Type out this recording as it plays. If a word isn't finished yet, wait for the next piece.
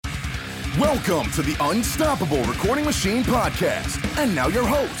Welcome to the Unstoppable Recording Machine Podcast. And now your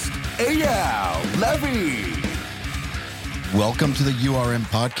host, Eyal Levi. Welcome to the URM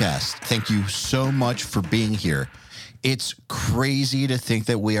Podcast. Thank you so much for being here. It's crazy to think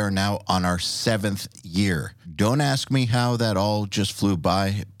that we are now on our 7th year. Don't ask me how that all just flew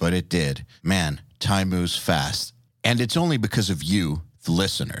by, but it did. Man, time moves fast. And it's only because of you, the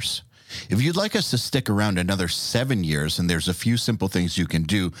listeners. If you'd like us to stick around another 7 years, and there's a few simple things you can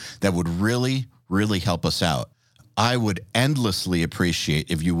do that would really help us out, I would endlessly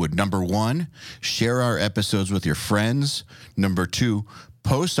appreciate if you would, number 1, share our episodes with your friends. Number 2,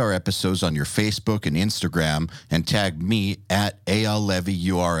 post our episodes on your Facebook and Instagram and tag me at Eyal Levi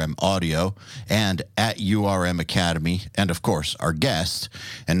URM Audio and at URM Academy, and of course, our guest.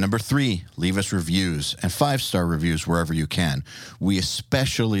 And number 3, leave us reviews and 5-star reviews wherever you can. We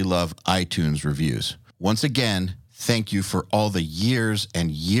especially love iTunes reviews. Once again, thank you for all the years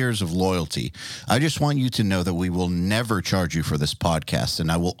and years of loyalty. I just want you to know that we will never charge you for this podcast,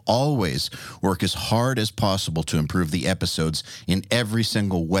 and I will always work as hard as possible to improve the episodes in every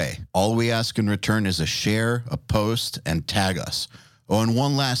single way. All we ask in return is a share, a post, and tag us. Oh, and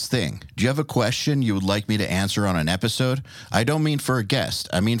one last thing. Do you have a question you would like me to answer on an episode? I don't mean for a guest.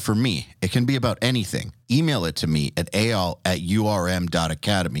 I mean for me. It can be about anything. Email it to me at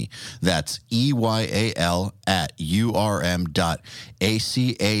eyal@urm.academy. That's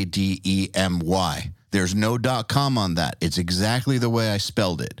EYAL@urm.academy. There's no .com on that. It's exactly the way I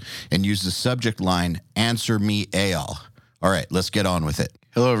spelled it. And use the subject line, Answer Me Eyal. All right, let's get on with it.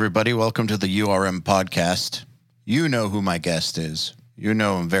 Hello, everybody. Welcome to the URM Podcast. You know who my guest is. You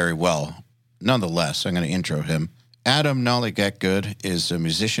know him very well. Nonetheless, I'm going to intro him. Adam Nolly Get Good is a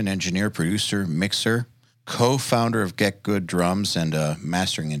musician, engineer, producer, mixer, co-founder of Get Good Drums, and a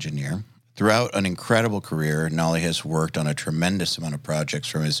mastering engineer. Throughout an incredible career, Nolly has worked on a tremendous amount of projects,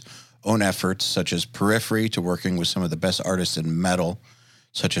 from his own efforts, such as Periphery, to working with some of the best artists in metal,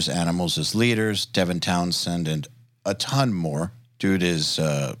 such as Animals as Leaders, Devin Townsend, and a ton more. Dude is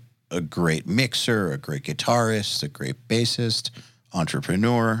a great mixer, a great guitarist, a great bassist,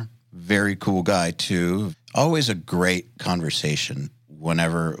 entrepreneur, very cool guy too. Always a great conversation.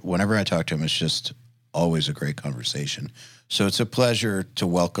 Whenever I talk to him, it's just always a great conversation. So it's a pleasure to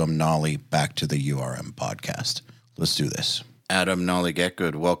welcome Nolly back to the URM Podcast. Let's do this. Adam Nolly Get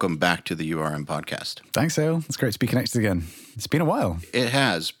Good, welcome back to the URM Podcast. Thanks, Eyal. It's great to be connected again. It's been a while. It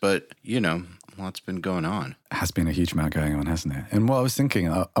has, but what's been going on? It has been a huge amount going on, hasn't it? And what I was thinking,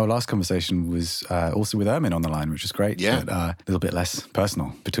 our last conversation was also with Ermin on the line, which is great. Yeah. But a little bit less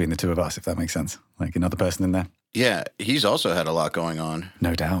personal between the two of us, if that makes sense. Like another person in there. Yeah, he's also had a lot going on.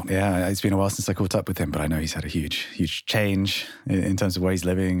 No doubt. Yeah, it's been a while since I caught up with him, but I know he's had a huge change in terms of where he's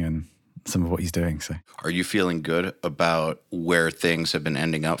living and some of what he's doing. So, are you feeling good about where things have been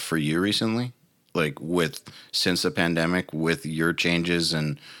ending up for you recently? Like since the pandemic, with your changes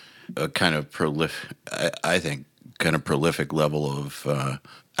and a kind of prolific level of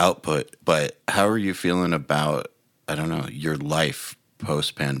output. But how are you feeling about, your life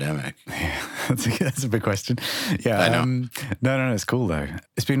post-pandemic? Yeah, that's a big question. Yeah, I know. No, it's cool though.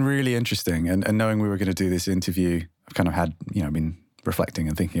 It's been really interesting, and knowing we were going to do this interview, I've kind of had, been reflecting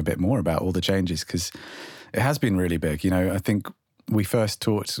and thinking a bit more about all the changes, because it has been really big. I think we first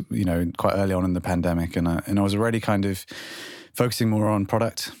talked, quite early on in the pandemic, and I was already kind of focusing more on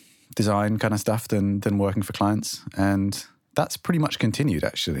product design kind of stuff than working for clients. And that's pretty much continued,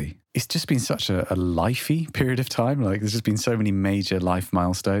 actually. It's just been such a lifey period of time. Like, there's just been so many major life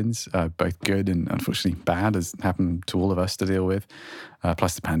milestones, both good and unfortunately bad, as happened to all of us to deal with,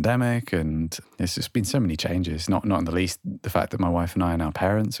 plus the pandemic. And there's just been so many changes, not in the least the fact that my wife and I are now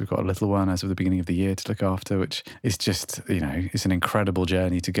parents. We've got a little one as of the beginning of the year to look after, which is just, it's an incredible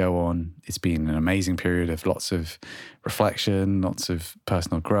journey to go on. It's been an amazing period of lots of reflection, lots of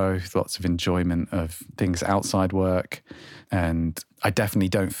personal growth, lots of enjoyment of things outside work. And I definitely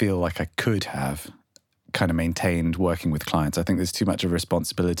don't feel like I could have kind of maintained working with clients. I think there's too much of a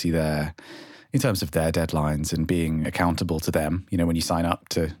responsibility there in terms of their deadlines and being accountable to them, when you sign up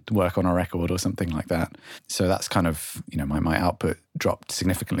to work on a record or something like that. So that's kind of, my output dropped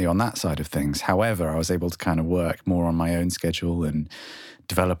significantly on that side of things. However, I was able to kind of work more on my own schedule and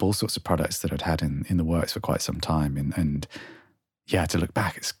develop all sorts of products that I'd had in the works for quite some time. And yeah, to look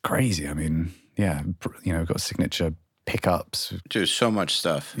back, it's crazy. I mean, yeah, got signature pickups. Dude, so much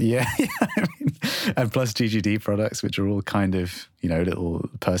stuff. Yeah. And plus GGD products, which are all kind of, little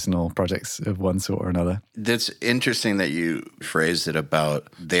personal projects of one sort or another. That's interesting that you phrased it about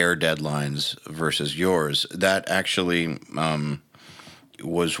their deadlines versus yours. That actually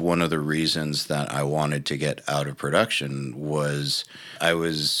was one of the reasons that I wanted to get out of production. Was I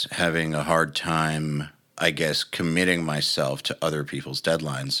was having a hard time, I guess, committing myself to other people's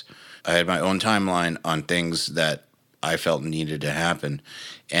deadlines. I had my own timeline on things that I felt needed to happen.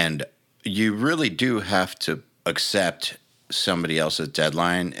 And you really do have to accept somebody else's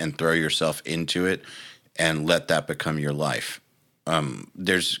deadline and throw yourself into it and let that become your life.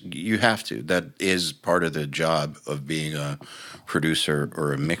 You have to. That is part of the job of being a producer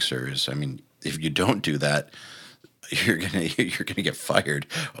or a mixer. If you don't do that, you're gonna get fired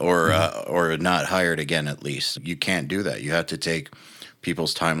or not hired again. At least you can't do that. You have to take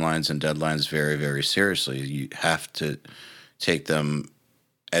people's timelines and deadlines very, very seriously. You have to take them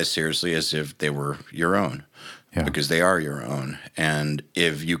as seriously as if they were your own. Yeah. Because they are your own. And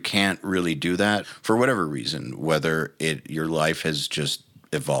if you can't really do that for whatever reason, whether your life has just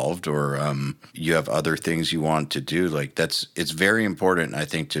evolved or you have other things you want to do, it's very important, I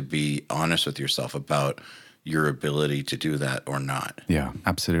think, to be honest with yourself about your ability to do that or not. Yeah,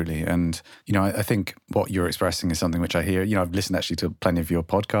 absolutely. And, I think what you're expressing is something which I hear, I've listened actually to plenty of your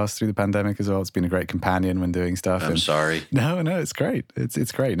podcasts through the pandemic as well. It's been a great companion when doing stuff. I'm sorry. No, it's great.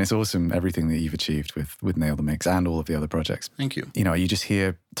 It's great. And it's awesome, everything that you've achieved with Nail the Mix and all of the other projects. Thank you. You just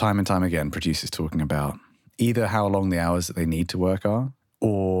hear time and time again producers talking about either how long the hours that they need to work are,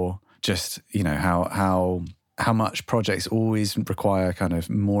 or just, how much projects always require kind of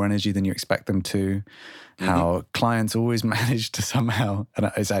more energy than you expect them to, how clients always manage to somehow,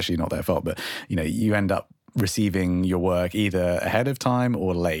 and it's actually not their fault, but, you end up receiving your work either ahead of time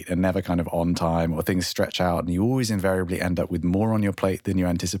or late and never kind of on time, or things stretch out and you always invariably end up with more on your plate than you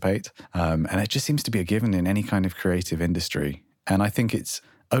anticipate. And it just seems to be a given in any kind of creative industry. And I think it's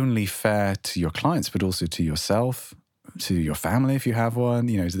only fair to your clients, but also to yourself, to your family if you have one,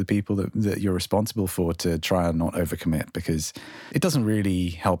 to the people that you're responsible for, to try and not overcommit, because it doesn't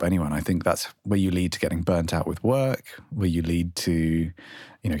really help anyone. I think that's where you lead to getting burnt out with work, where you lead to,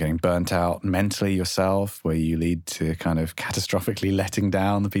 getting burnt out mentally yourself, where you lead to kind of catastrophically letting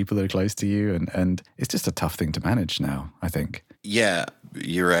down the people that are close to you. And it's just a tough thing to manage now, I think. Yeah,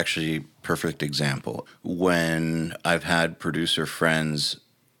 you're actually a perfect example. When I've had producer friends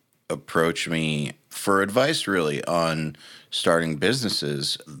approach me for advice really on starting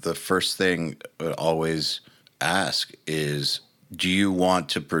businesses, the first thing I would always ask is, do you want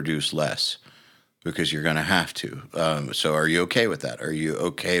to produce less? Because you're going to have to. So are you okay with that? Are you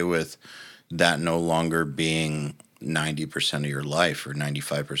okay with that no longer being 90% of your life or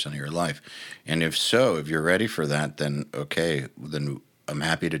 95% of your life? And if so, if you're ready for that, then okay, then I'm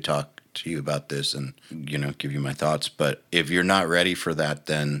happy to talk to you about this and, give you my thoughts. But if you're not ready for that,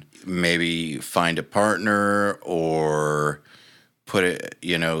 then maybe find a partner or put it,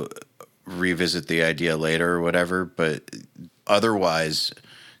 revisit the idea later or whatever. But otherwise,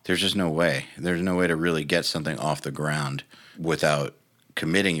 there's just no way. There's no way to really get something off the ground without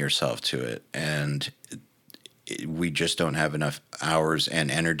committing yourself to it. And we just don't have enough hours and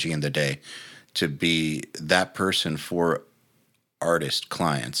energy in the day to be that person for artist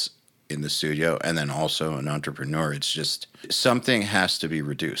clients in the studio, and then also an entrepreneur. It's just something has to be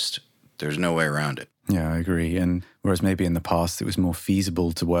reduced. There's no way around it. Yeah, I agree. And whereas maybe in the past it was more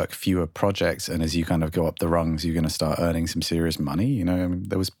feasible to work fewer projects, and as you kind of go up the rungs, you're going to start earning some serious money.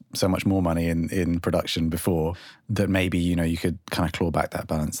 There was so much more money in production before that maybe, you could kind of claw back that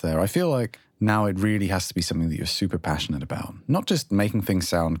balance there. I feel like now it really has to be something that you're super passionate about. Not just making things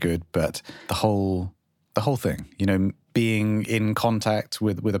sound good, but the whole thing, being in contact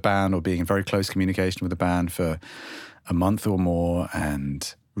with a band or being in very close communication with a band for a month or more,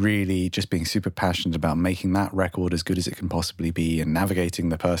 and really just being super passionate about making that record as good as it can possibly be and navigating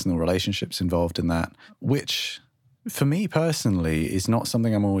the personal relationships involved in that, which for me personally is not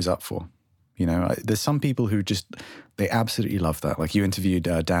something I'm always up for. There's some people who they absolutely love that. Like you interviewed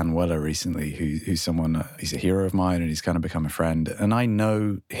Dan Weller recently, who's someone, he's a hero of mine and he's kind of become a friend. And I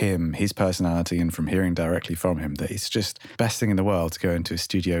know him, his personality, and from hearing directly from him that it's just the best thing in the world to go into a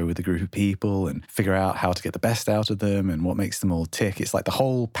studio with a group of people and figure out how to get the best out of them and what makes them all tick. It's like the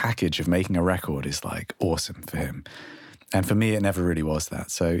whole package of making a record is like awesome for him. And for me, it never really was that.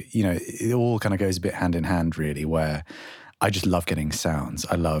 So, it all kind of goes a bit hand in hand really, where I just love getting sounds.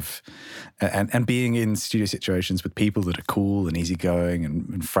 I love and being in studio situations with people that are cool and easygoing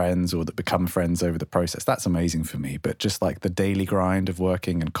and friends, or that become friends over the process. That's amazing for me. But just like the daily grind of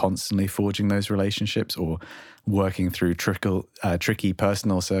working and constantly forging those relationships, or working through tricky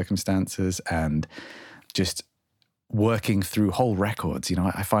personal circumstances, and just working through whole records. You know,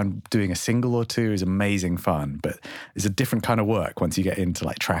 I find doing a single or two is amazing fun, but it's a different kind of work once you get into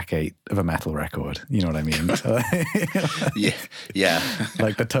like track 8 of a metal record. You know what I mean? Yeah.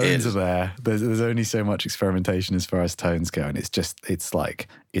 Like the tones are there. There's only so much experimentation as far as tones go. And it's like,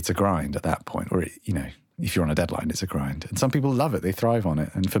 it's a grind at that point. Or, you know, if you're on a deadline, it's a grind. And some people love it. They thrive on it.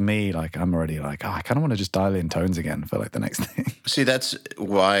 And for me, like, I'm already like, I kind of want to just dial in tones again for like the next thing. See, that's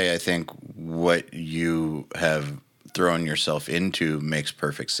why I think what you have thrown yourself into makes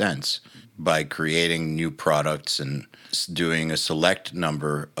perfect sense. By creating new products and doing a select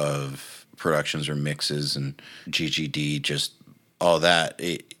number of productions or mixes and GGD, just all that,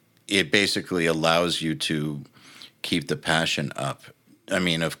 it basically allows you to keep the passion up. I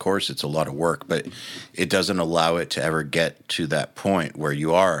mean, of course, it's a lot of work, but it doesn't allow it to ever get to that point where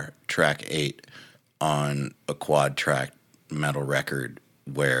you are track 8 on a quad track metal record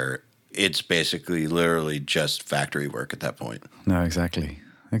where it's basically literally just factory work at that point. No, exactly.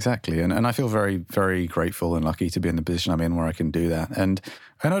 And I feel very, very grateful and lucky to be in the position I'm in where I can do that. And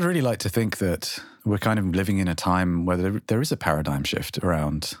I'd really like to think that we're kind of living in a time where there is a paradigm shift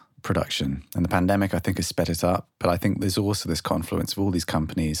around production. And the pandemic, I think, has sped it up. But I think there's also this confluence of all these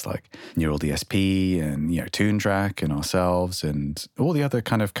companies like Neural DSP and, you know, Toontrack and ourselves and all the other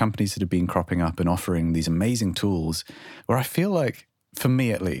kind of companies that have been cropping up and offering these amazing tools where I feel like, for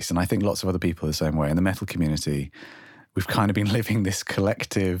me at least, and I think lots of other people are the same way, in the metal community, we've kind of been living this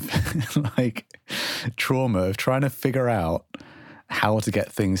collective like trauma of trying to figure out how to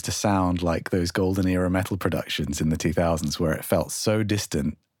get things to sound like those golden era metal productions in the 2000s where it felt so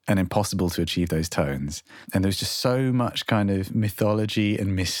distant and impossible to achieve those tones. And there's just so much kind of mythology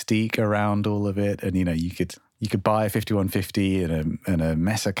and mystique around all of it. And, you know, you could buy a 5150 and a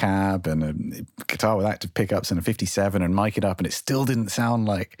Mesa cab and a guitar with active pickups and a 57 and mic it up, and it still didn't sound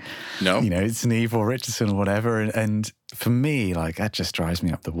like, you know, it's Neve or Richardson or whatever. And for me, like, that just drives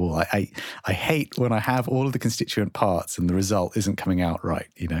me up the wall. I hate when I have all of the constituent parts and the result isn't coming out right,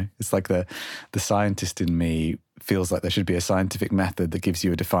 you know? It's like the scientist in me feels like there should be a scientific method that gives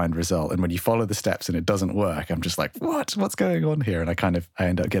you a defined result. And when you follow the steps and it doesn't work, I'm just like, what's going on here? And I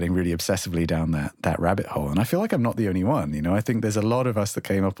end up getting really obsessively down that rabbit hole. And I feel like I'm not the only one, you know? I think there's a lot of us that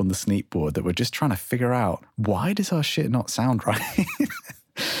came up on the Sneap board that were just trying to figure out, why does our shit not sound right?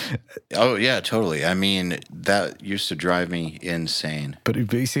 Oh, yeah, totally. I mean, that used to drive me insane. But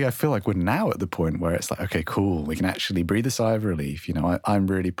you see, I feel like we're now at the point where it's like, okay, cool, we can actually breathe a sigh of relief. You know, I'm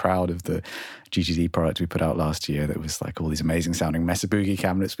really proud of the GGD product we put out last year that was like all these amazing sounding Mesa Boogie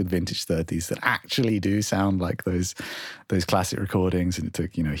cabinets with vintage 30s that actually do sound like those classic recordings. And it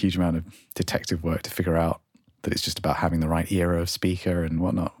took, you know, a huge amount of detective work to figure out that it's just about having the right era of speaker and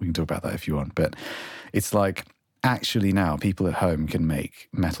whatnot. We can talk about that if you want. But it's like, actually now people at home can make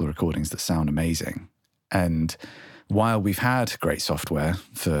metal recordings that sound amazing. And while we've had great software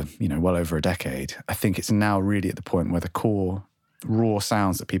for, you know, well over a decade, I think it's now really at the point where the core raw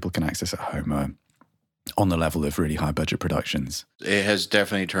sounds that people can access at home are on the level of really high budget productions. It has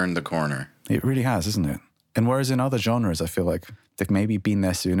definitely turned the corner. It really has, isn't it? And whereas in other genres, I feel like they've maybe been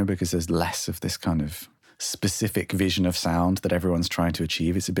there sooner because there's less of this kind of specific vision of sound that everyone's trying to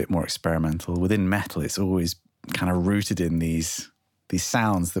achieve. It's a bit more experimental. Within metal, it's always kind of rooted in these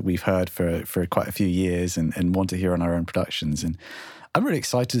sounds that we've heard for quite a few years and want to hear on our own productions. And I'm really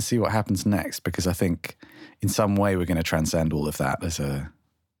excited to see what happens next, because I think in some way we're going to transcend all of that as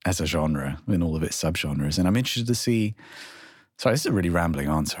a genre in all of its subgenres. And I'm interested to see. Sorry, this is a really rambling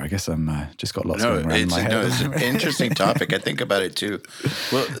answer. I guess I'm just got lots going around in my head. No, it's an interesting topic. I think about it too.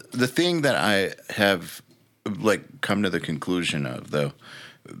 Well, the thing that I have like come to the conclusion of, though,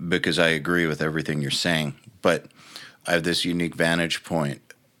 because I agree with everything you're saying, but I have this unique vantage point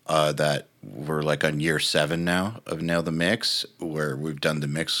that we're like on year 7 now of Nail the Mix, where we've done the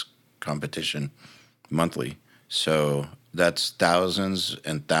mix competition monthly. So that's thousands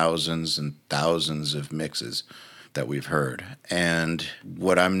and thousands and thousands of mixes that we've heard. And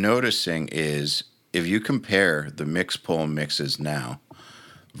what I'm noticing is if you compare the Mixpol mixes now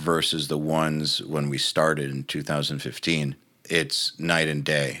versus the ones when we started in 2015, it's night and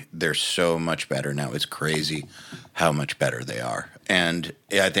day. They're so much better now. It's crazy how much better they are. And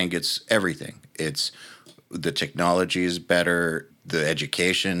I think it's everything. It's the technology is better, the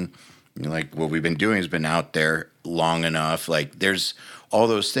education, like what we've been doing has been out there long enough. Like there's all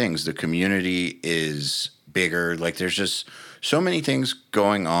those things. The community is bigger. Like there's just so many things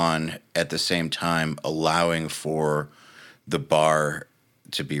going on at the same time, allowing for the bar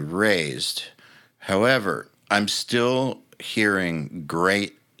to be raised. However, I'm still hearing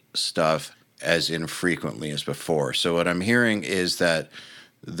great stuff as infrequently as before. So what I'm hearing is that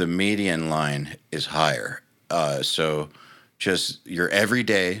the median line is higher. So just your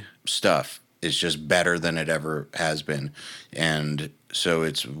everyday stuff is just better than it ever has been. And so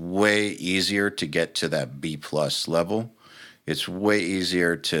it's way easier to get to that B plus level. It's way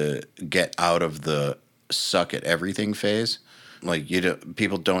easier to get out of the suck at everything phase. Like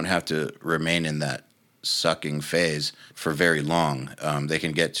people don't have to remain in that sucking phase for very long. They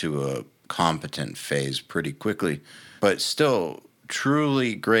can get to a competent phase pretty quickly, but still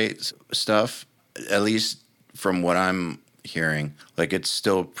truly great stuff, at least from what I'm hearing, like it's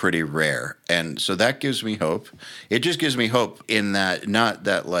still pretty rare. And so that gives me hope. It just gives me hope in that, not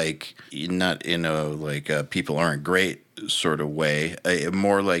in a like people aren't great sort of way,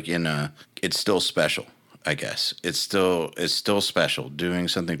 more like in a it's still special, I guess. It's still special. Doing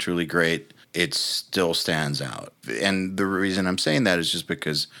something truly great, it still stands out. And the reason I'm saying that is just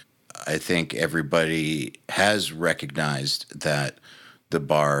because I think everybody has recognized that the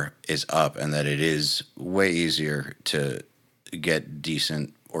bar is up and that it is way easier to get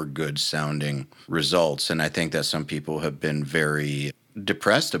decent or good sounding results. And I think that some people have been very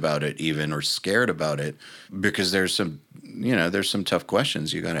depressed about it even, or scared about it, because there's some tough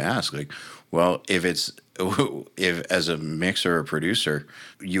questions you got to ask. Like, well, if as a mixer or producer,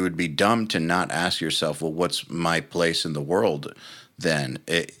 you would be dumb to not ask yourself, well, what's my place in the world then?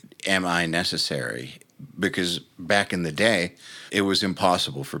 Am I necessary? Because back in the day, it was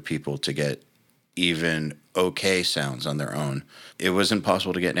impossible for people to get even okay sounds on their own. It wasn't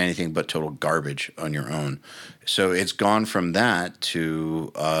possible to get anything but total garbage on your own. So it's gone from that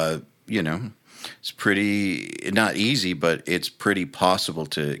to, it's pretty, not easy, but it's pretty possible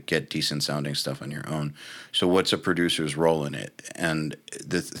to get decent sounding stuff on your own. So what's a producer's role in it? And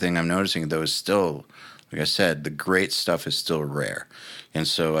the thing I'm noticing, though, is still, like I said, the great stuff is still rare. And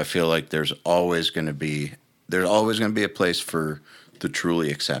so I feel like there's always going to be a place for the truly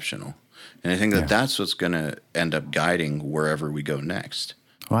exceptional. And I think that that's what's going to end up guiding wherever we go next.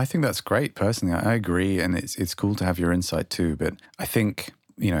 Well, I think that's great. Personally, I agree. And it's cool to have your insight too. But I think,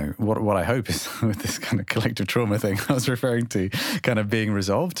 what I hope is with this kind of collective trauma thing I was referring to kind of being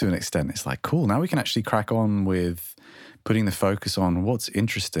resolved to an extent, it's like, cool, now we can actually crack on with putting the focus on what's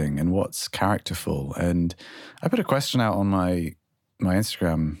interesting and what's characterful. And I put a question out on my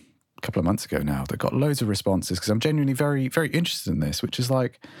Instagram a couple of months ago now that got loads of responses because I'm genuinely very, very interested in this, which is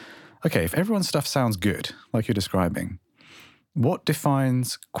like, okay, if everyone's stuff sounds good, like you're describing, what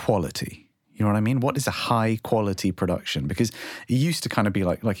defines quality? You know what I mean? What is a high quality production? Because it used to kind of be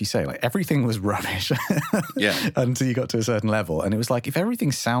like you say, like everything was rubbish until you got to a certain level. And it was like, if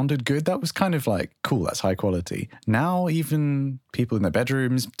everything sounded good, that was kind of like, cool, that's high quality. Now, even people in their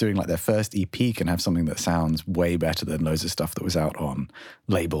bedrooms doing like their first EP can have something that sounds way better than loads of stuff that was out on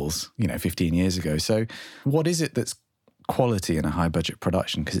labels, 15 years ago. So what is it that's quality in a high budget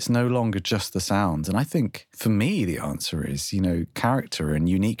production? Because it's no longer just the sounds. And I think for me, the answer is, character and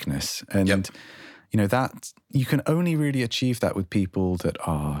uniqueness. And, that you can only really achieve that with people that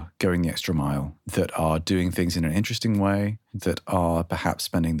are going the extra mile, that are doing things in an interesting way, that are perhaps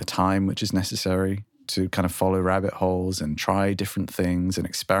spending the time which is necessary to kind of follow rabbit holes and try different things and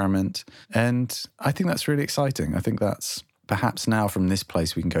experiment. And I think that's really exciting. I think that's perhaps now from this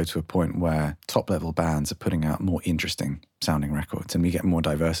place, we can go to a point where top-level bands are putting out more interesting sounding records and we get more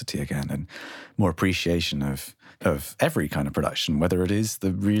diversity again and more appreciation of every kind of production, whether it is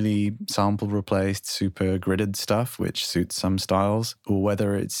the really sample-replaced, super gridded stuff, which suits some styles, or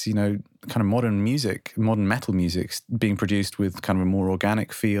whether it's, kind of modern metal music being produced with kind of a more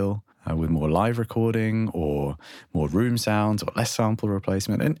organic feel, with more live recording or more room sounds or less sample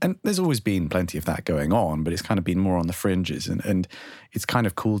replacement. And there's always been plenty of that going on, but it's kind of been more on the fringes. And it's kind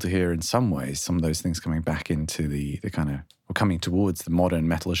of cool to hear in some ways some of those things coming back into the kind of, or coming towards the modern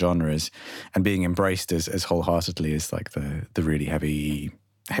metal genres and being embraced as wholeheartedly as like the really heavy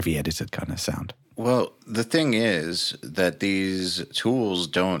edited kind of sound. Well, the thing is that these tools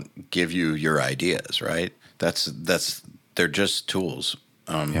don't give you your ideas, right? They're just tools.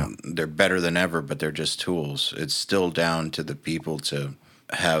 They're better than ever, but they're just tools. It's still down to the people to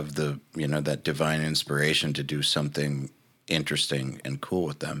have that divine inspiration to do something interesting and cool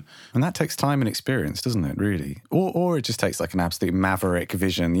with them. And that takes time and experience, doesn't it, really? Or it just takes like an absolute maverick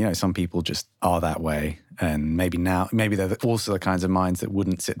vision. Some people just are that way. And maybe they're also the kinds of minds that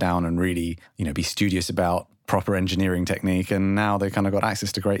wouldn't sit down and really, be studious about proper engineering technique, and now they kind of got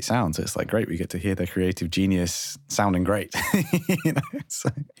access to great sound. So it's like, great, we get to hear their creative genius sounding great.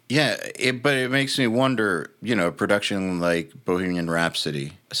 Yeah, but it makes me wonder, a production like Bohemian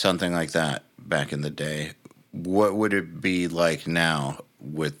Rhapsody, something like that back in the day, what would it be like now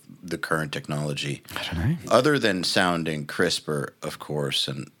with the current technology? I don't know. Other than sounding crisper, of course,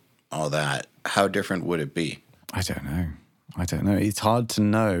 and all that, how different would it be? I don't know. It's hard to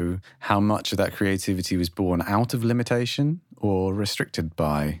know how much of that creativity was born out of limitation or restricted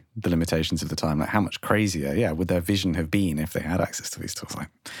by the limitations of the time. Like, how much crazier, would their vision have been if they had access to these tools? Like,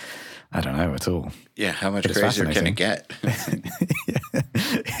 I don't know at all. Yeah, how much crazier can it get? Yeah,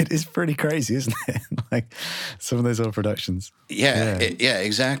 it is pretty crazy, isn't it? Like some of those old productions. Yeah,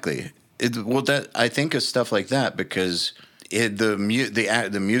 exactly. I think of stuff like that because the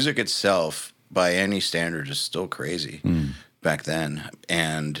music itself, by any standard, is still crazy back then,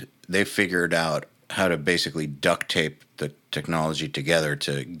 and they figured out how to basically duct tape the technology together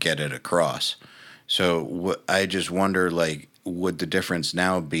to get it across. So I just wonder, like, would the difference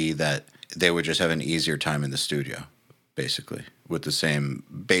now be that they would just have an easier time in the studio, basically, with the same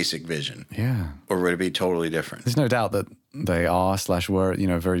basic vision? Yeah. Or would it be totally different? There's no doubt that they are/were,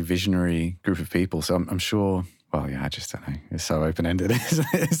 a very visionary group of people. So I'm sure. Well, yeah, I just don't know. It's so open-ended.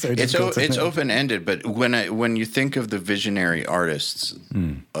 It's open-ended, but when you think of the visionary artists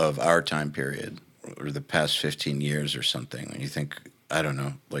of our time period, or the past 15 years or something, when you think, I don't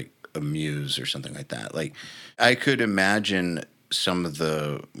know, like a Muse or something like that, like I could imagine some of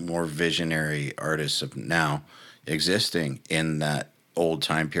the more visionary artists of now existing in that old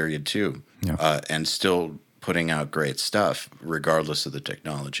time period too, and still putting out great stuff regardless of the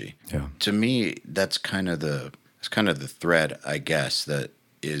technology. Yeah. To me, that's kind of the thread, I guess, that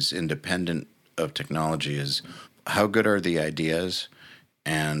is independent of technology, is how good are the ideas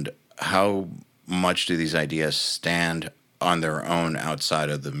and how much do these ideas stand on their own outside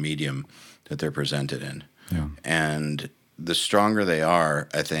of the medium that they're presented in. Yeah. And the stronger they are,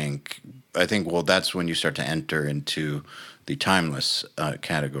 I think, well, that's when you start to enter into the timeless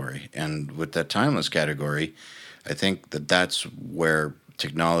category. And with that timeless category, I think that's where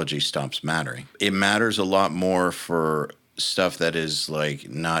technology stops mattering. It matters a lot more for stuff that is like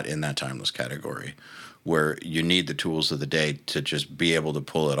not in that timeless category, where you need the tools of the day to just be able to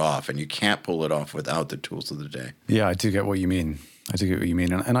pull it off, and you can't pull it off without the tools of the day. Yeah, I do get what you mean.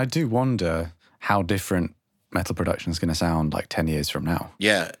 And I do wonder how different metal production is going to sound like 10 years from now.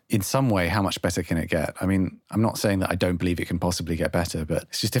 Yeah. In some way, how much better can it get? I mean, I'm not saying that I don't believe it can possibly get better, but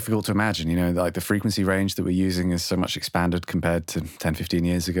it's just difficult to imagine, like the frequency range that we're using is so much expanded compared to 10, 15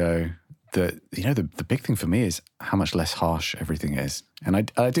 years ago. The big thing for me is how much less harsh everything is.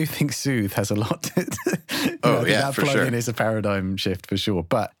 And I do think Soothe has a lot to that for sure. plugin is a paradigm shift for sure.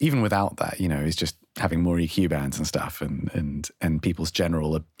 But even without that, it's just having more EQ bands and stuff and people's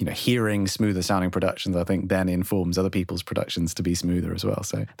general, hearing smoother sounding productions, I think then informs other people's productions to be smoother as well.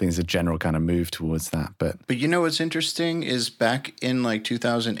 So I think there's a general kind of move towards that. But what's interesting is back in like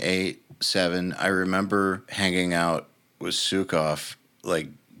 2008, 2007, I remember hanging out with Sukoff, like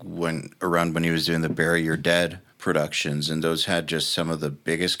around when he was doing the Bury Your Dead productions, and those had just some of the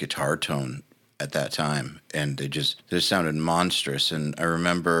biggest guitar tone at that time, and they sounded monstrous. And I don't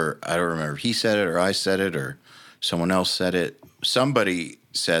remember if he said it or I said it or someone else said it. Somebody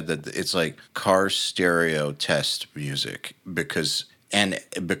said that it's like car stereo test music because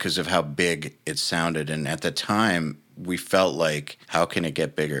of how big it sounded. And at the time we felt like, how can it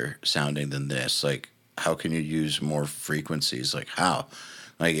get bigger sounding than this? Like, how can you use more frequencies? Like, how?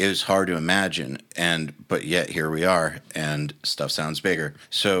 Like, it was hard to imagine, but yet here we are, and stuff sounds bigger.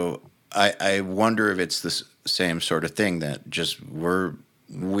 So I wonder if it's the same sort of thing, that just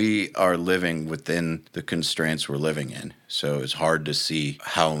we are living within the constraints we're living in. So it's hard to see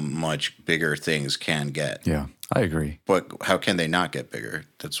how much bigger things can get. Yeah, I agree. But how can they not get bigger?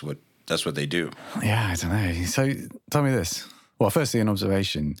 That's what they do. Yeah, I don't know. So tell me this. Well, firstly, an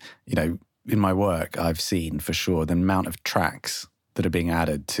observation. In my work, I've seen for sure the amount of tracks that are being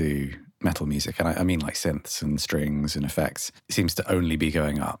added to metal music, and I mean like synths and strings and effects, it seems to only be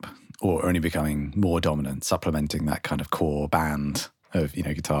going up or only becoming more dominant, supplementing that kind of core band of,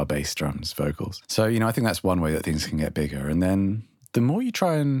 guitar, bass, drums, vocals. So, I think that's one way that things can get bigger. And then the more you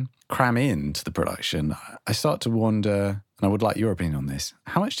try and cram into the production, I start to wonder, and I would like your opinion on this,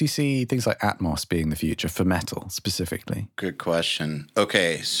 how much do you see things like Atmos being the future for metal specifically? Good question.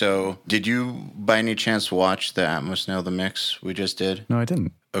 Okay, so did you by any chance watch the Atmos Nail the Mix we just did? No, I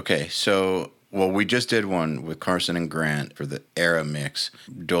didn't. Okay, so we just did one with Carson and Grant for the Era mix.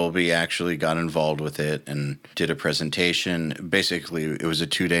 Dolby actually got involved with it and did a presentation. Basically, it was a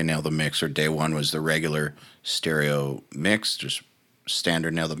 2-day Nail the Mix, or day one was the regular stereo mix, just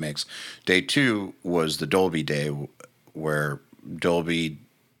standard Nail the Mix. Day two was the Dolby day, where Dolby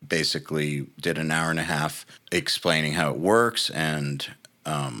basically did an hour and a half explaining how it works and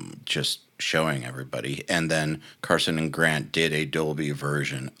just showing everybody. And then Carson and Grant did a Dolby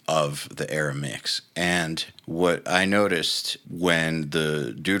version of the Era mix. And what I noticed when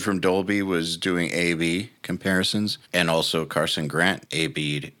the dude from Dolby was doing A/B comparisons, and also Carson Grant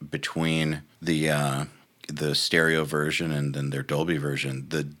A/B'd between the stereo version and then their Dolby version,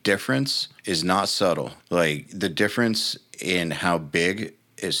 the difference is not subtle. Like, the difference in how big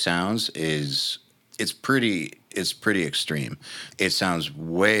it sounds it's pretty extreme. It sounds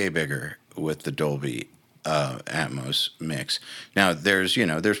way bigger with the Dolby Atmos mix. Now there's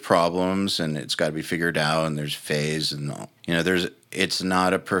problems, and it's got to be figured out, and there's phase, and all. It's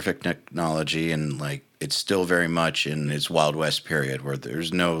not a perfect technology, and like it's still very much in its Wild West period where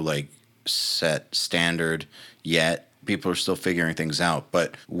there's no like set standard yet. People are still figuring things out,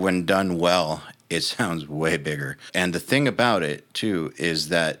 but when done well, it sounds way bigger. And the thing about it, too, is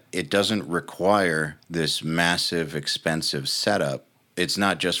that it doesn't require this massive, expensive setup. It's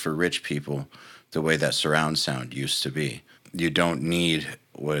not just for rich people the way that surround sound used to be. You don't need,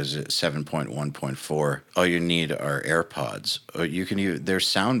 7.1.4. All you need are AirPods. Or you can use, there's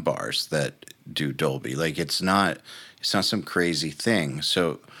sound bars that do Dolby. Like, it's not some crazy thing.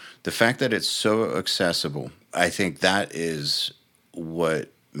 So the fact that it's so accessible, I think that is what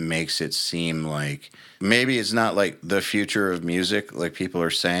makes it seem like maybe it's not like the future of music like people are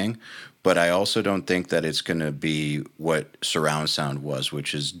saying, but I also don't think that it's going to be what surround sound was,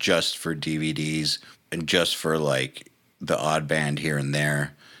 which is just for DVDs and just for like the odd band here and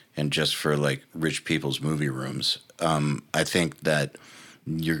there and just for like rich people's movie rooms. I think that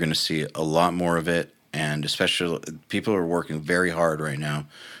you're going to see a lot more of it, and especially people are working very hard right now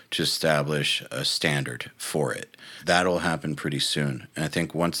to establish a standard for it. That'll happen pretty soon. And I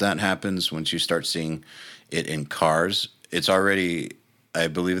think once that happens, once you start seeing it in cars, it's already, I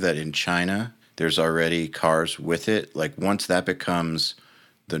believe that in China, there's already cars with it. Like, once that becomes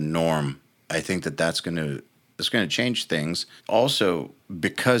the norm, I think that it's going to change things. Also,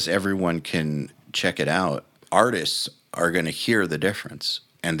 because everyone can check it out, artists are going to hear the difference,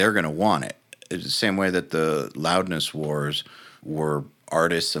 and they're going to want it. It's the same way that the loudness wars were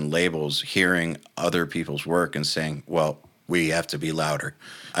artists and labels hearing other people's work and saying, well, we have to be louder.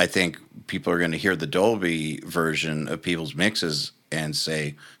 I think people are going to hear the Dolby version of people's mixes and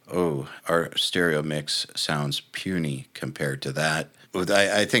say, oh, our stereo mix sounds puny compared to that.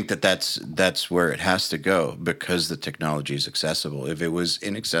 I think that's where it has to go, because the technology is accessible. If it was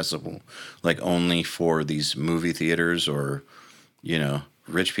inaccessible, like only for these movie theaters or,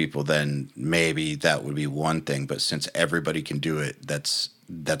 rich people, then maybe that would be one thing. But since everybody can do it, that's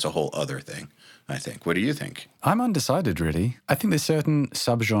a whole other thing, I think. What do you think? I'm undecided, really. I think there's certain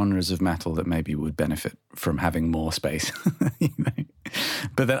subgenres of metal that maybe would benefit from having more space.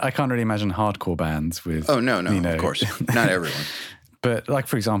 But then I can't really imagine hardcore bands with... Oh, no, of course. Not everyone. But like,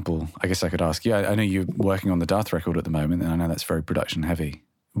 for example, I guess I could ask you, I know you're working on the Darth record at the moment, and I know that's very production heavy.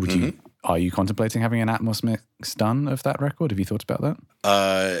 Are you contemplating having an Atmos mix done of that record? Have you thought about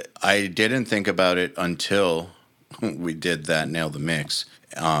that? I didn't think about it until we did that Nail the Mix.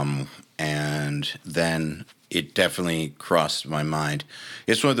 And then it definitely crossed my mind.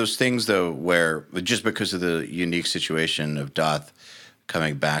 It's one of those things, though, where just because of the unique situation of Doth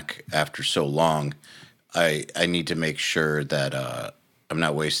coming back after so long, I need to make sure that I'm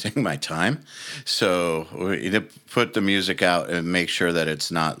not wasting my time. So we need to put the music out and make sure that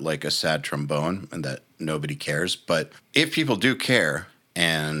it's not like a sad trombone and that nobody cares. But if people do care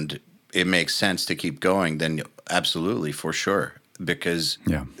and it makes sense to keep going, then absolutely, for sure. Because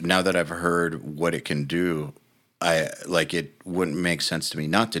now that I've heard what it can do, it wouldn't make sense to me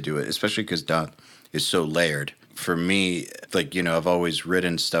not to do it, especially because Doth is so layered. For me, I've always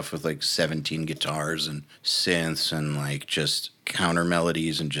written stuff with 17 guitars and synths and just counter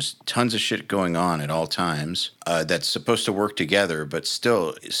melodies and just tons of shit going on at all times that's supposed to work together, but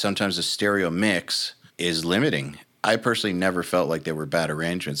still sometimes a stereo mix is limiting. I personally never felt like they were bad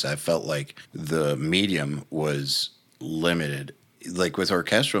arrangements. I felt like the medium was limited. Like with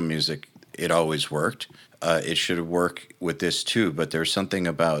orchestral music, it always worked. It should work with this too, but there's something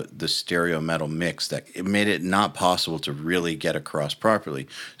about the stereo metal mix that it made it not possible to really get across properly.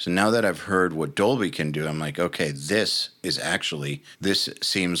 So now that I've heard what Dolby can do, I'm like, okay, this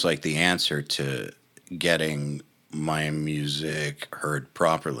seems like the answer to getting my music heard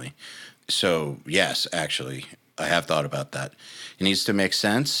properly. So yes, actually, I have thought about that. It needs to make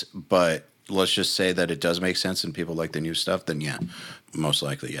sense, but let's just say that it does make sense and people like the new stuff, then yeah, most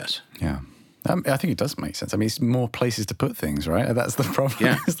likely yes. Yeah. I think it does make sense. I mean, it's more places to put things, right? That's the problem.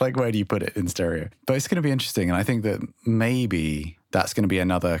 Yeah. It's like, where do you put it in stereo? But it's going to be interesting. And I think that maybe that's going to be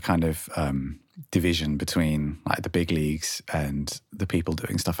another kind of division between like the big leagues and the people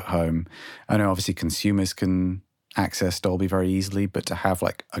doing stuff at home. I know obviously consumers can access Dolby very easily, but to have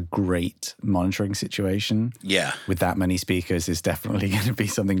like a great monitoring situation with that many speakers is definitely going to be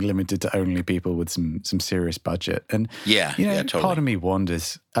something limited to only people with some serious budget. And totally. Part of me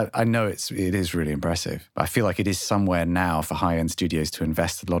wonders, I know it is really impressive, but I feel like it is somewhere now for high-end studios to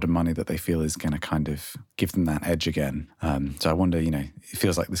invest a lot of money that they feel is going to kind of give them that edge again. So I wonder, it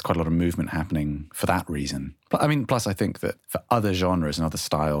feels like there's quite a lot of movement happening for that reason. But I mean, plus I think that for other genres and other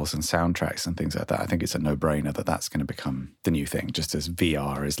styles and soundtracks and things like that, I think it's a no-brainer that that's going to become the new thing, just as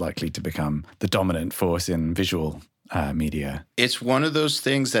VR is likely to become the dominant force in visual media. It's one of those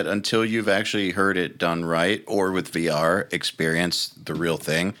things that until you've actually heard it done right, or with VR, experience the real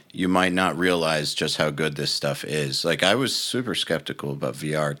thing, you might not realize just how good this stuff is. Like, I was super skeptical about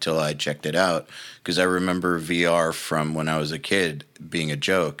VR till I checked it out, because I remember VR from when I was a kid being a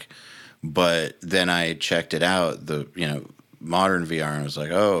joke. But then I checked it out, modern VR, and I was like,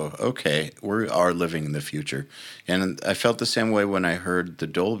 oh, okay, we are living in the future. And I felt the same way when I heard the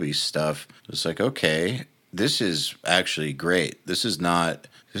Dolby stuff. It's like, okay, this is actually great. This is not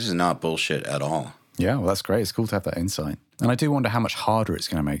bullshit at all. Yeah, well, that's great. It's cool to have that insight. And I do wonder how much harder it's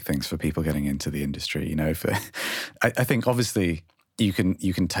going to make things for people getting into the industry. I think obviously you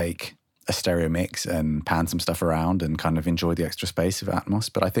can take a stereo mix and pan some stuff around and kind of enjoy the extra space of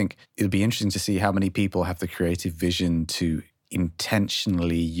Atmos. But I think it'll be interesting to see how many people have the creative vision to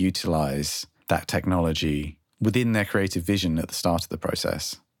intentionally utilize that technology within their creative vision at the start of the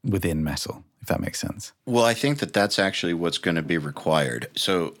process within metal, if that makes sense. Well, I think that that's actually what's going to be required.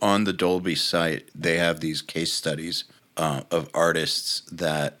 So on the Dolby site, they have these case studies of artists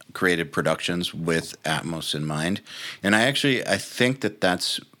that created productions with Atmos in mind. And I think that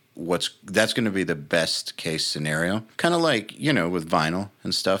that's going to be the best case scenario. Kind of like, with vinyl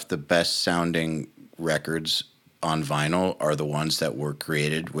and stuff, the best sounding records on vinyl are the ones that were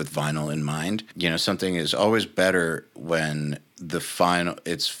created with vinyl in mind. Something is always better when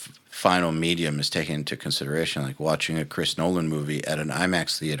its final medium is taken into consideration. Like watching a Chris Nolan movie at an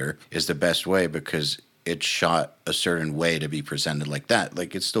IMAX theater is the best way because it's shot a certain way to be presented like that.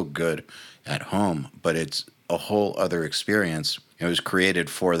 Like, it's still good at home, but it's a whole other experience. It was created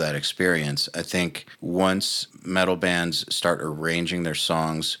for that experience. I think once metal bands start arranging their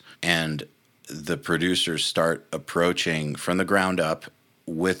songs and the producers start approaching from the ground up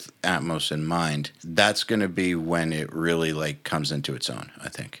with Atmos in mind, that's going to be when it really comes into its own, I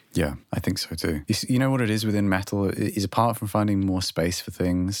think. Yeah, I think so too. You know what it is within metal is, apart from finding more space for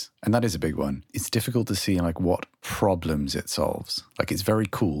things, and that is a big one, it's difficult to see what problems it solves. It's very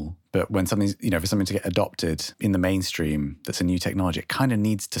cool, but when something's, for something to get adopted in the mainstream that's a new technology, it kind of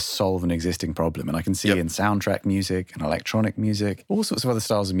needs to solve an existing problem. And I can see in soundtrack music and electronic music, all sorts of other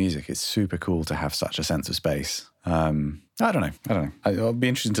styles of music, it's super cool to have such a sense of space. I don't know. It'll be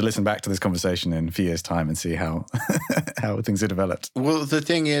interesting to listen back to this conversation in a few years' time and see how things are developed. Well, the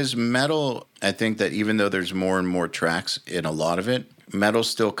thing is, metal, I think that even though there's more and more tracks in a lot of it, metal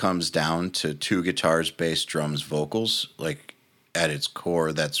still comes down to two guitars, bass, drums, vocals. At its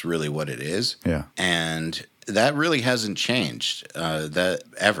core, that's really what it is. Yeah. And that really hasn't changed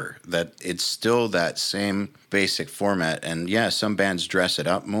that it's still that same basic format. And yeah, some bands dress it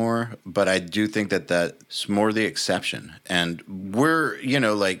up more, but I do think that that's more the exception. And we're,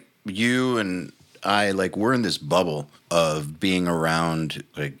 you and I, we're in this bubble of being around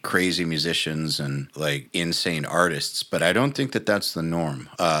crazy musicians and insane artists, but I don't think that that's the norm.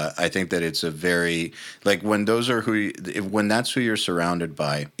 I think that it's a very when that's who you're surrounded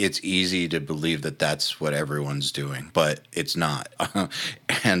by, it's easy to believe that that's what everyone's doing, but it's not.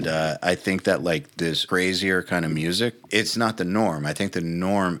 And I think that this crazier kind of music, it's not the norm. I think the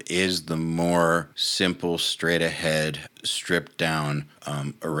norm is the more simple, straight ahead, stripped down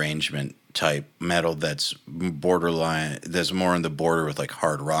arrangement type metal that's borderline, that's more on the border with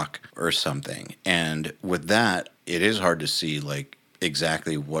hard rock or something. And with that, it is hard to see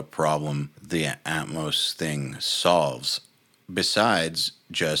exactly what problem the Atmos thing solves, besides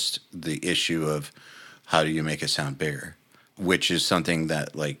just the issue of how do you make it sound bigger, which is something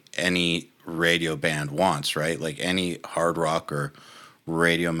that any radio band wants, right? Any hard rock or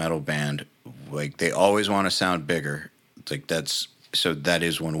radio metal band, they always want to sound bigger. So that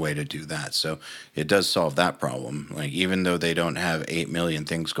is one way to do that. So it does solve that problem. Even though they don't have 8 million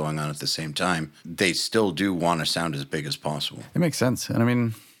things going on at the same time, they still do want to sound as big as possible. It makes sense. And I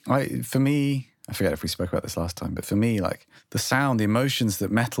mean, for me, I forget if we spoke about this last time, but for me, the sound, the emotions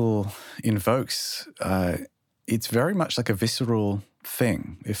that metal invokes it's very much like a visceral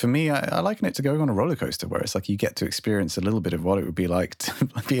thing. For me, I liken it to going on a roller coaster, where it's like you get to experience a little bit of what it would be like to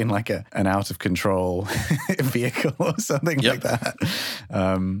be in like an out of control vehicle or something like that.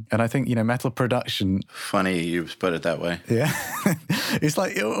 And I think, metal production. Funny you put it that way. Yeah. It's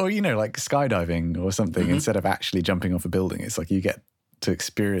like, or, like skydiving or something, instead of actually jumping off a building. It's like you get to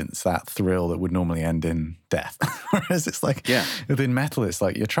experience that thrill that would normally end in death. Whereas it's like, within metal, it's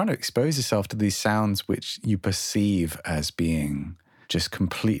like you're trying to expose yourself to these sounds which you perceive as being just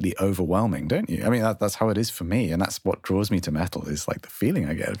completely overwhelming, don't you? I mean, that's how it is for me. And that's what draws me to metal, is like the feeling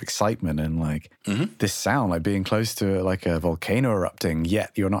I get of excitement and like this sound, like being close to like a volcano erupting,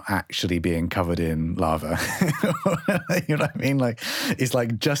 yet you're not actually being covered in lava. You know what I mean? Like, it's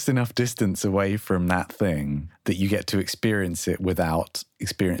like just enough distance away from that thing that you get to experience it without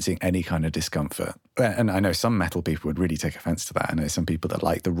experiencing any kind of discomfort. And I know some metal people would really take offense to that. I know some people that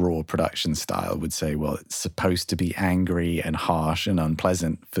like the raw production style would say, well, it's supposed to be angry and harsh and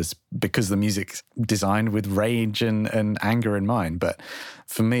unpleasant because the music's designed with rage and anger in mind. But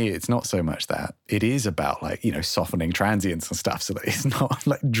for me, it's not so much that. It is about like, softening transients and stuff so that it's not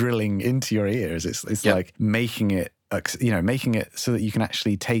like drilling into your ears. It's like making it so that you can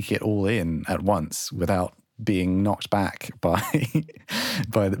actually take it all in at once without being knocked back by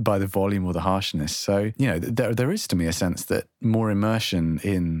the volume or the harshness. So, there is to me a sense that more immersion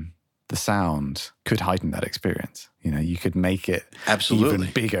in the sound could heighten that experience. You could make it absolutely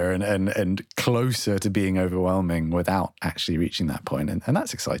even bigger and closer to being overwhelming without actually reaching that point. And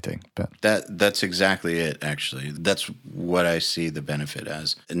that's exciting. But that's exactly it, actually. That's what I see the benefit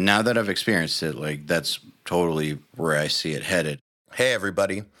as. Now that I've experienced it, like that's totally where I see it headed. Hey,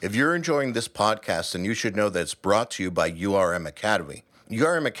 everybody. If you're enjoying this podcast, then you should know that it's brought to you by URM Academy.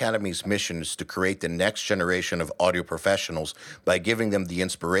 URM Academy's mission is to create the next generation of audio professionals by giving them the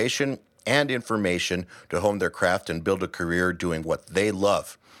inspiration and information to hone their craft and build a career doing what they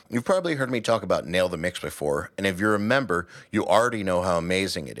love. You've probably heard me talk about Nail the Mix before, and if you're a member, you already know how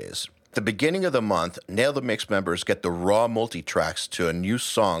amazing it is. At the beginning of the month, Nail the Mix members get the raw multi-tracks to a new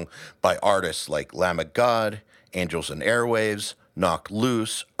song by artists like Lamb of God, Angels and Airwaves, Knock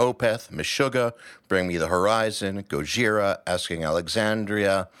Loose, Opeth, Meshuggah, Bring Me the Horizon, Gojira, Asking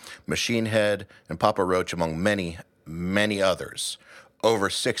Alexandria, Machine Head, and Papa Roach, among many, many others. Over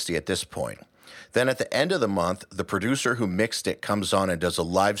 60 at this point. Then at the end of the month, the producer who mixed it comes on and does a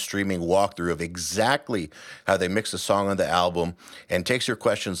live streaming walkthrough of exactly how they mix the song on the album and takes your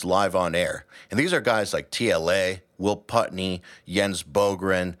questions live on air. And these are guys like TLA, Will Putney, Jens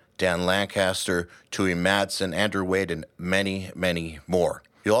Bogren, Dan Lancaster, Tui Madsen, Andrew Wade, and many, many more.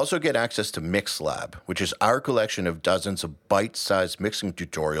 You'll also get access to MixLab, which is our collection of dozens of bite-sized mixing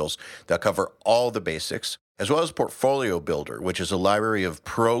tutorials that cover all the basics, as well as Portfolio Builder, which is a library of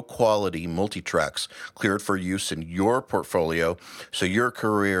pro-quality multi-tracks cleared for use in your portfolio, so your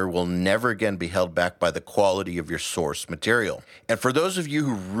career will never again be held back by the quality of your source material. And for those of you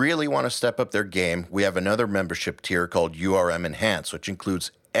who really want to step up their game, we have another membership tier called URM Enhance, which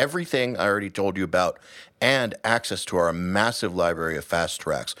includes everything I already told you about and access to our massive library of fast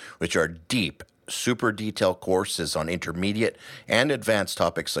tracks, which are deep, super detailed courses on intermediate and advanced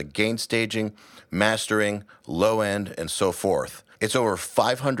topics like gain staging, mastering, low end, and so forth. It's over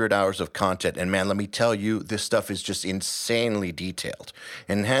 500 hours of content, and man, let me tell you, this stuff is just insanely detailed.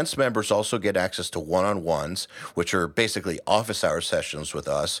 Enhanced members also get access to one-on-ones, which are basically office hour sessions with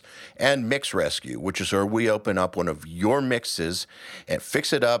us, and Mix Rescue, which is where we open up one of your mixes and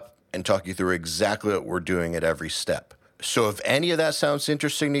fix it up and talk you through exactly what we're doing at every step. So if any of that sounds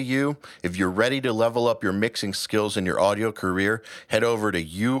interesting to you, if you're ready to level up your mixing skills in your audio career, head over to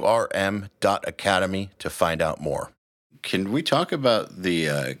urm.academy to find out more. Can we talk about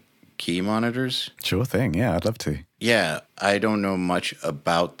the key monitors? Sure thing. Yeah, I'd love to. Yeah, I don't know much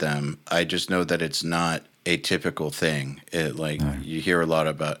about them. I just know that it's not a typical thing. You hear a lot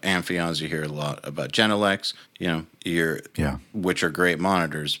about Amphions, you hear a lot about Genelecs, which are great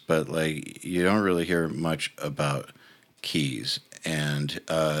monitors, but like you don't really hear much about keys, and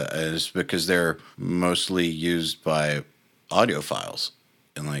it's because they're mostly used by audiophiles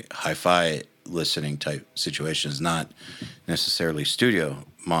in like hi-fi listening type situations, not necessarily studio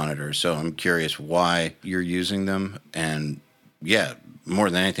monitors. So I'm curious why you're using them, and more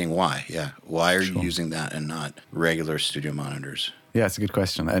than anything, why are you using that and not regular studio monitors? Yeah, it's a good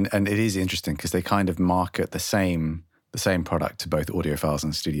question, and it is interesting because they kind of market the same product to both audiophiles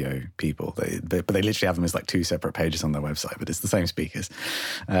and studio people. But they literally have them as like two separate pages on their website, but it's the same speakers.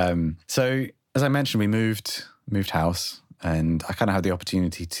 So as I mentioned, we moved house. And I kind of had the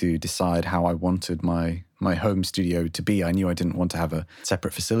opportunity to decide how I wanted my home studio to be. I knew I didn't want to have a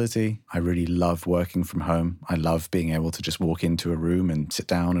separate facility. I really love working from home. I love being able to just walk into a room and sit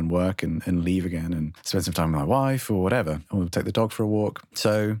down and work and leave again and spend some time with my wife or whatever, or take the dog for a walk.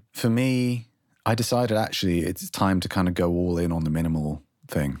 So for me, I decided actually it's time to kind of go all in on the minimal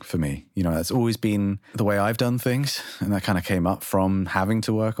thing for me. You know, that's always been the way I've done things. And that kind of came up from having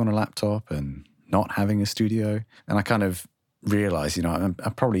to work on a laptop and not having a studio. And I kind of realize, you know,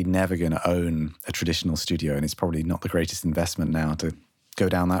 I'm probably never going to own a traditional studio, and it's probably not the greatest investment now to go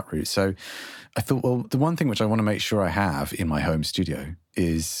down that route. So I thought, well, the one thing which I want to make sure I have in my home studio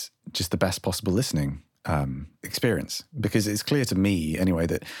is just the best possible listening experience, because it's clear to me anyway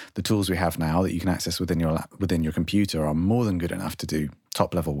that the tools we have now that you can access within your computer are more than good enough to do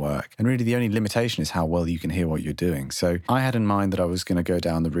top level work. And really the only limitation is how well you can hear what you're doing. So I had in mind that I was going to go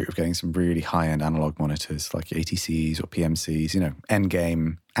down the route of getting some really high-end analog monitors like ATCs or PMCs, you know,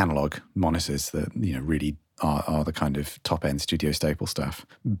 end-game analog monitors that, you know, really are the kind of top-end studio staple stuff.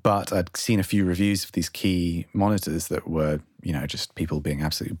 But I'd seen a few reviews of these key monitors that were, you know, just people being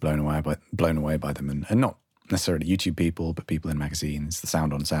absolutely blown away by them, and not necessarily YouTube people, but people in magazines. The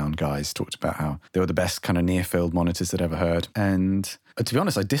Sound on Sound guys talked about how they were the best kind of near-field monitors they'd ever heard. And to be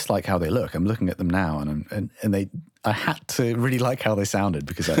honest, I dislike how they look. I'm looking at them now, and I had to really like how they sounded,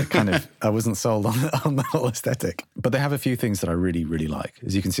 because I wasn't sold on the whole aesthetic. But they have a few things that I really, really like.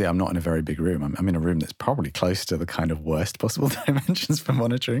 As you can see, I'm not in a very big room. I'm in a room that's probably close to the kind of worst possible dimensions for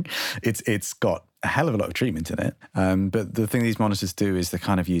monitoring. It's got a hell of a lot of treatment in it. But the thing these monitors do is they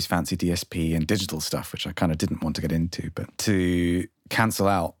kind of use fancy DSP and digital stuff, which I kind of didn't want to get into, but to cancel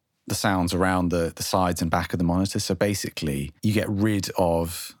out the sounds around the sides and back of the monitor. So basically, you get rid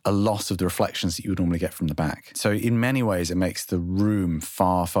of a lot of the reflections that you would normally get from the back. So in many ways, it makes the room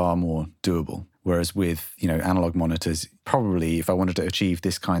far, far more doable. Whereas with, you know, analog monitors, probably if I wanted to achieve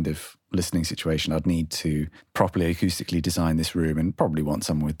this kind of listening situation, I'd need to properly acoustically design this room and probably want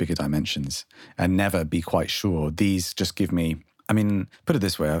someone with bigger dimensions and never be quite sure. These just give me, I mean, put it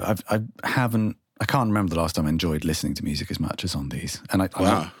this way, I can't remember the last time I enjoyed listening to music as much as on these. And I'm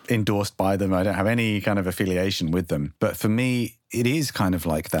not endorsed by them. I don't have any kind of affiliation with them. But for me, it is kind of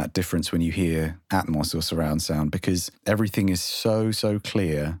like that difference when you hear Atmos or surround sound, because everything is so, so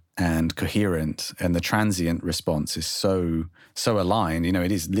clear and coherent, and the transient response is so aligned. You know,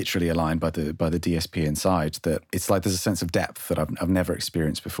 it is literally aligned by the DSP inside, that it's like there's a sense of depth that I've never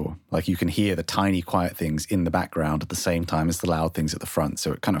experienced before. Like you can hear the tiny quiet things in the background at the same time as the loud things at the front.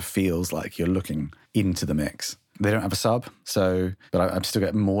 So it kind of feels like you're looking into the mix. They don't have a sub, but I still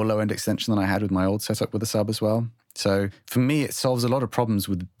get more low-end extension than I had with my old setup with a sub as well. So for me, it solves a lot of problems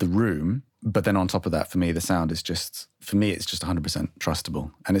with the room. But then on top of that, for me, the sound is just, for me, it's just 100%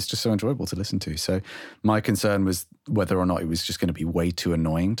 trustable. And it's just so enjoyable to listen to. So my concern was whether or not it was just going to be way too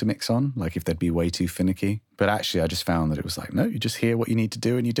annoying to mix on, like if they'd be way too finicky. But actually, I just found that it was like, no, you just hear what you need to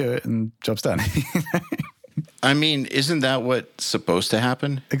do and you do it and job's done. I mean, isn't that what's supposed to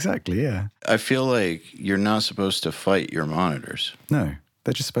happen? Exactly, yeah. I feel like you're not supposed to fight your monitors. No.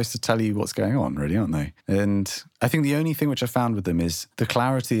 They're just supposed to tell you what's going on, really, aren't they? And I think the only thing which I found with them is the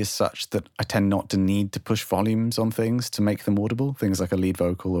clarity is such that I tend not to need to push volumes on things to make them audible. Things like a lead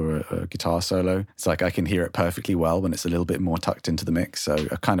vocal or a guitar solo. It's like I can hear it perfectly well when it's a little bit more tucked into the mix. So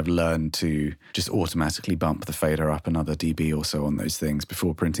I kind of learned to just automatically bump the fader up another dB or so on those things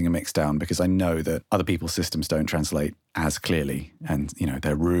before printing a mix down, because I know that other people's systems don't translate as clearly, and you know,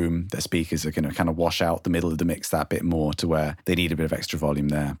 their room, their speakers are going to kind of wash out the middle of the mix that bit more to where they need a bit of extra volume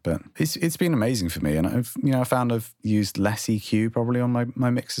there. But it's been amazing for me, and I found I've used less EQ probably on my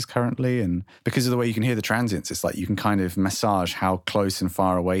mixes currently, and because of the way you can hear the transients, it's like you can kind of massage how close and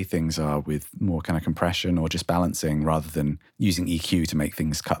far away things are with more kind of compression or just balancing rather than using EQ to make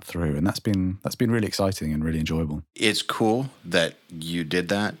things cut through, and that's been really exciting and really enjoyable. It's cool that you did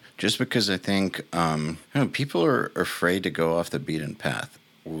that, just because I think people are afraid to go off the beaten path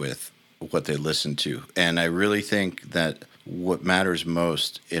with what they listen to. And I really think that what matters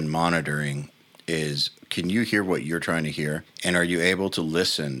most in monitoring is, can you hear what you're trying to hear? And are you able to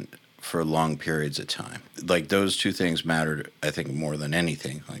listen for long periods of time? Like, those two things mattered, I think, more than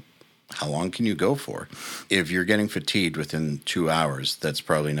anything. Like, how long can you go for? If you're getting fatigued within 2 hours, that's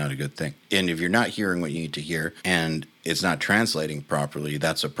probably not a good thing. And if you're not hearing what you need to hear and it's not translating properly,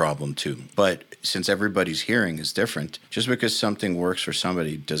 that's a problem too. But since everybody's hearing is different, just because something works for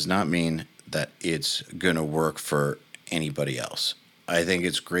somebody does not mean that it's going to work for anybody else. I think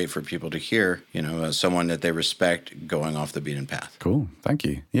it's great for people to hear, someone that they respect going off the beaten path. Cool. Thank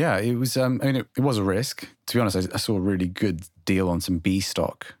you. Yeah, it was, it was a risk. To be honest, I saw a really good deal on some B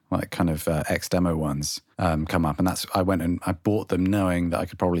stock like kind of ex-demo ones come up. And I went and I bought them knowing that I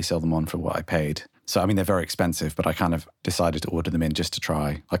could probably sell them on for what I paid. So, I mean, they're very expensive, but I kind of decided to order them in just to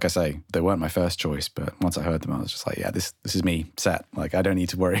try. Like I say, they weren't my first choice, but once I heard them, I was just like, yeah, this is me set. Like, I don't need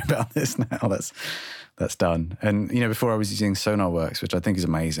to worry about this now. That's done. And, before I was using SonarWorks, which I think is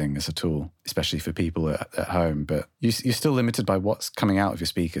amazing as a tool, especially for people at home, but you're still limited by what's coming out of your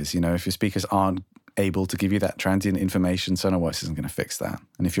speakers. If your speakers aren't able to give you that transient information, SonarWorks isn't going to fix that.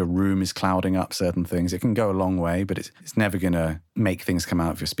 And if your room is clouding up certain things, it can go a long way, but it's never going to make things come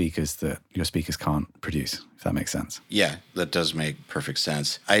out of your speakers that your speakers can't produce, if that makes sense. Yeah, that does make perfect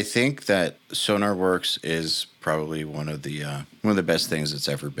sense. I think that SonarWorks is probably one of the best things that's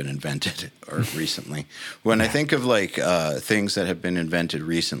ever been invented or recently. When I think of things that have been invented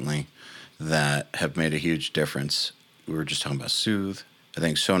recently that have made a huge difference, we were just talking about Soothe. I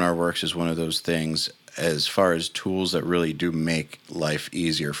think SonarWorks is one of those things as far as tools that really do make life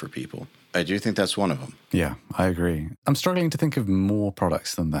easier for people. I do think that's one of them. Yeah, I agree. I'm struggling to think of more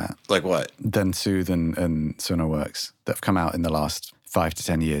products than that. Like what? Than Soothe and SonarWorks that have come out in the last 5 to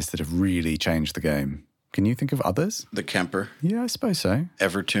 10 years that have really changed the game. Can you think of others? The Kemper. Yeah, I suppose so.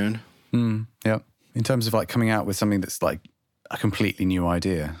 Evertune. Yeah. In terms of coming out with something that's like a completely new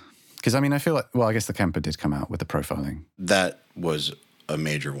idea. Because I feel like, I guess the Kemper did come out with the profiling. That was a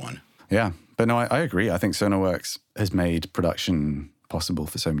major one. Yeah. But no, I agree. I think SonarWorks has made production possible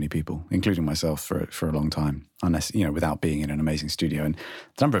for so many people, including myself for a long time, unless, without being in an amazing studio. And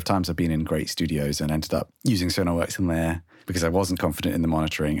the number of times I've been in great studios and ended up using SonarWorks in there because I wasn't confident in the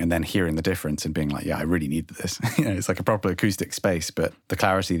monitoring, and then hearing the difference and being like, yeah, I really need this. It's like a proper acoustic space, but the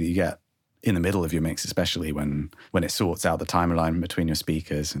clarity that you get in the middle of your mix, especially when it sorts out the time alignment between your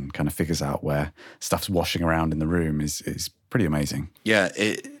speakers and kind of figures out where stuff's washing around in the room is pretty amazing. Yeah,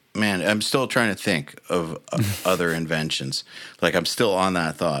 man, I'm still trying to think of other inventions. Like, I'm still on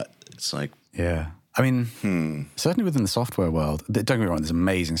that thought. It's like... Yeah. Certainly within the software world, don't get me wrong, there's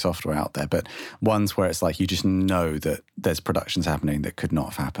amazing software out there, but ones where it's like you just know that there's productions happening that could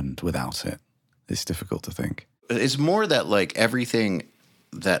not have happened without it. It's difficult to think. It's more that everything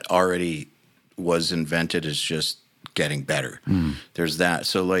that already was invented is just getting better. There's that.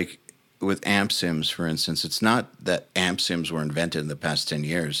 So with amp sims, for instance, it's not that amp sims were invented in the past 10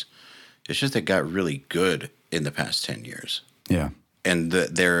 years. It's just they got really good in the past 10 years. Yeah. And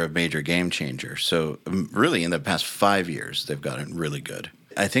they're a major game changer. So really in the past 5 years, they've gotten really good.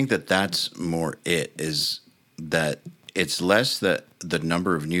 I think that's more is that it's less that the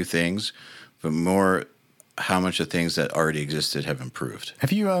number of new things, but more how much of things that already existed have improved.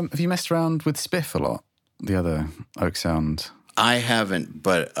 Have you messed around with Spiff a lot? The other Oak Sound? I haven't,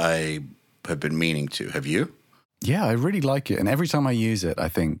 but I have been meaning to. Have you? Yeah, I really like it. And every time I use it, I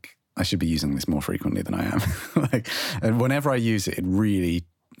think I should be using this more frequently than I am. And whenever I use it, it really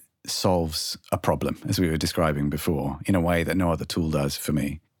solves a problem, as we were describing before, in a way that no other tool does for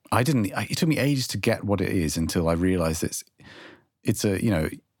me. It took me ages to get what it is until I realized it's a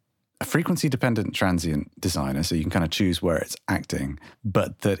frequency-dependent transient designer, so you can kind of choose where it's acting,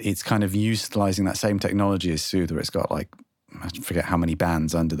 but that it's kind of utilizing that same technology as Soothe, where it's got I forget how many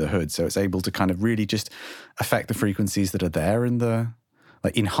bands under the hood, so it's able to kind of really just affect the frequencies that are there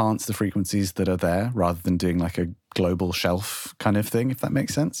enhance the frequencies that are there rather than doing a global shelf kind of thing, if that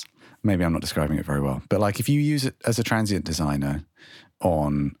makes sense. Maybe I'm not describing it very well. But if you use it as a transient designer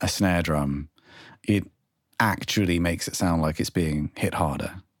on a snare drum, it actually makes it sound like it's being hit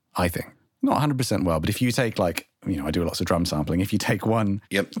harder, I think. Not 100% well, but if you take I do lots of drum sampling. If you take one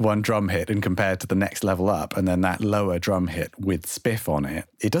drum hit and compare it to the next level up and then that lower drum hit with Spiff on it,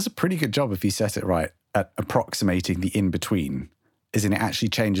 it does a pretty good job if you set it right at approximating the in-between, as in it actually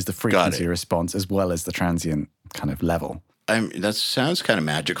changes the frequency response as well as the transient kind of level. That sounds kind of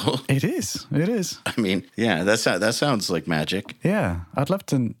magical. It is. Yeah, that sounds like magic. Yeah, I'd love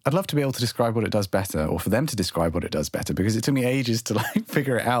to be able to describe what it does better, or for them to describe what it does better, because it took me ages to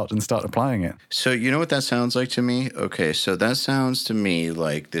figure it out and start applying it. So you know what that sounds like to me? Okay, so that sounds to me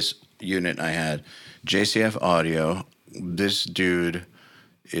like this unit I had, JCF Audio. This dude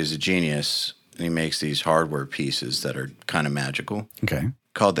is a genius, and he makes these hardware pieces that are kind of magical. Okay.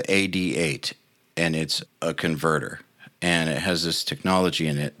 Called the AD8, and it's a converter. And it has this technology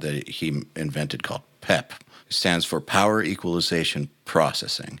in it that he invented called PEP. It stands for Power Equalization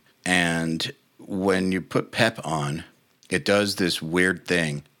Processing. And when you put PEP on, it does this weird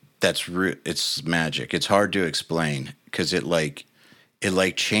thing it's magic. It's hard to explain because it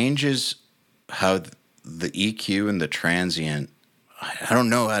changes how the EQ and the transient, I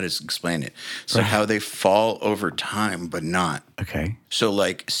don't know how to explain it. So how they fall over time, but not. Okay. So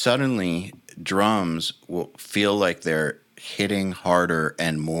suddenly drums will feel like they're hitting harder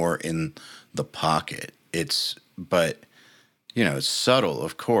and more in the pocket. But it's subtle,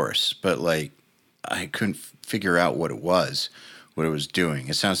 of course, but like I couldn't figure out what it was doing.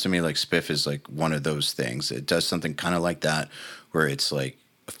 It sounds to me like Spiff is like one of those things. It does something kind of like that, where it's like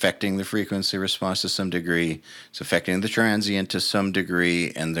affecting the frequency response to some degree. It's affecting the transient to some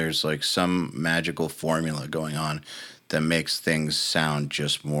degree, and there's like some magical formula going on that makes things sound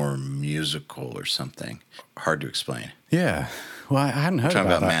just more musical or something. Hard to explain. Yeah. Well, I hadn't heard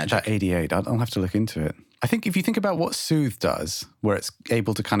about that 88. I'll have to look into it. I think if you think about what Soothe does, where it's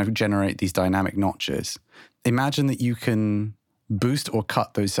able to kind of generate these dynamic notches, imagine that you can boost or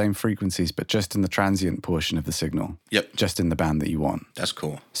cut those same frequencies, but just in the transient portion of the signal. Yep. Just in the band that you want. That's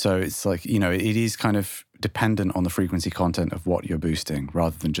cool. So it's like, it is kind of dependent on the frequency content of what you're boosting,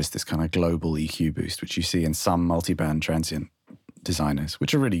 rather than just this kind of global EQ boost, which you see in some multi-band transient designers,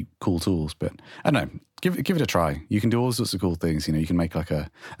 which are really cool tools. But I don't know, give it a try. You can do all sorts of cool things. You can make like a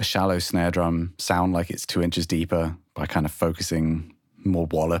shallow snare drum sound like it's 2 inches deeper by kind of focusing more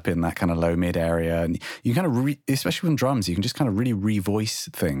wallop in that kind of low mid area, and you kind of especially with drums, you can just kind of really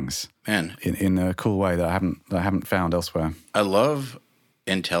revoice things, man, in a cool way that I haven't found elsewhere. I love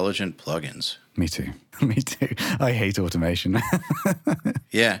intelligent plugins. Me too. I hate automation.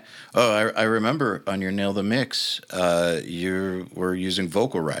 Yeah. Oh, I remember on your Nail the Mix, you were using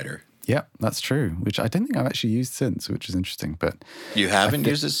Vocal Rider. Yeah, that's true. Which I don't think I've actually used since, which is interesting. But you haven't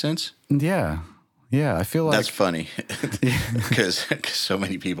used it since? Yeah, I feel like... That's funny, because so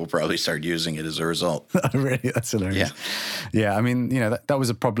many people probably start using it as a result. Really? That's hilarious. Yeah, I mean, that was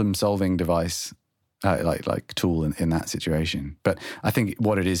a problem-solving device, like tool in that situation. But I think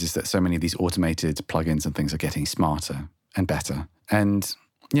what it is that so many of these automated plugins and things are getting smarter and better. And,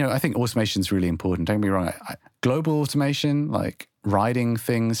 I think automation is really important. Don't get me wrong. Global automation, like riding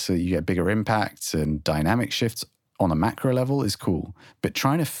things so you get bigger impacts and dynamic shifts on a macro level is cool, but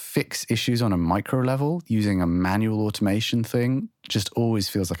trying to fix issues on a micro level using a manual automation thing just always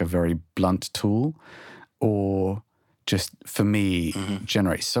feels like a very blunt tool, or just, for me,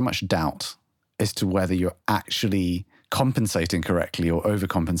 generates so much doubt as to whether you're actually compensating correctly or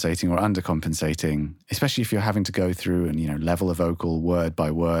overcompensating or undercompensating, especially if you're having to go through and, level a vocal word by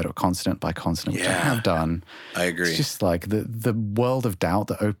word or consonant by consonant, which I have done. I agree. It's just like the world of doubt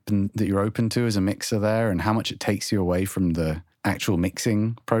that you're open to as a mixer there, and how much it takes you away from the actual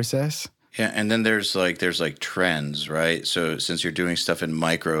mixing process. Yeah, and then there's trends, right? So since you're doing stuff in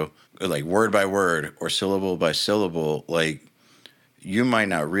micro, like word by word or syllable by syllable, like you might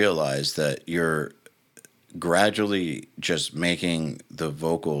not realize that you're gradually just making the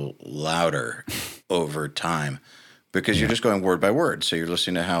vocal louder over time, because you're just going word by word. So you're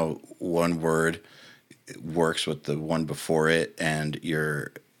listening to how one word works with the one before it, and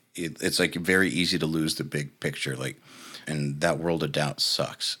it's like very easy to lose the big picture. And that world of doubt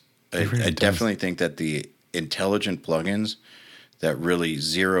sucks. I definitely think that the intelligent plugins that really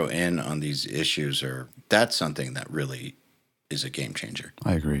zero in on these issues that's something that really is a game changer.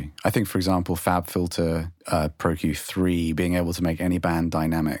 I agree. I think, for example, FabFilter Pro Q3 being able to make any band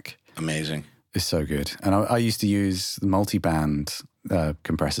dynamic, amazing, is so good. And I used to use multi-band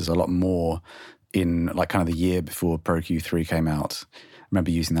compressors a lot more in like kind of the year before Pro Q3 came out. I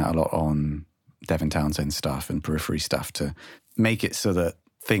remember using that a lot on Devin Townsend stuff and Periphery stuff to make it so that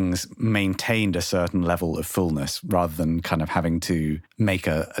things maintained a certain level of fullness, rather than kind of having to make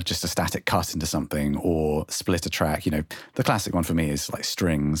just a static cut into something or split a track. The classic one for me is like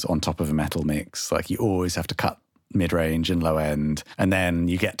strings on top of a metal mix. Like you always have to cut mid-range and low end, and then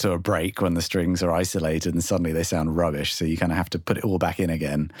you get to a break when the strings are isolated and suddenly they sound rubbish. So you kind of have to put it all back in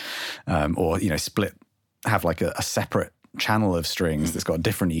again, or split, have like a separate channel of strings that's got a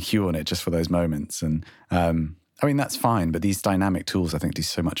different EQ on it just for those moments. And I mean, that's fine, but these dynamic tools, I think, do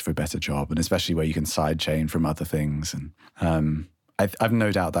so much of a better job, and especially where you can sidechain from other things. And I've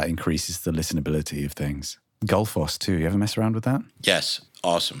no doubt that increases the listenability of things. Gullfoss too. You ever mess around with that? Yes.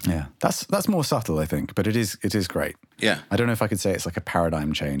 Awesome. Yeah. That's more subtle, I think, but it is great. Yeah. I don't know if I could say it's like a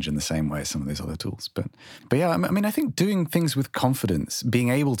paradigm change in the same way as some of these other tools, but yeah, I mean, I think doing things with confidence, being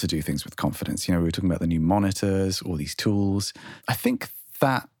able to do things with confidence, we were talking about the new monitors, all these tools. I think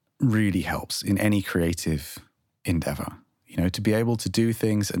that really helps in any creative endeavor, to be able to do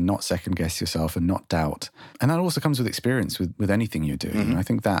things and not second guess yourself and not doubt. And that also comes with experience with anything you're doing. Mm-hmm. I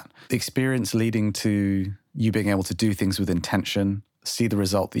think that experience leading to you being able to do things with intention, see the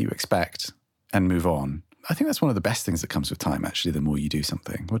result that you expect, and move on. I think that's one of the best things that comes with time, actually, the more you do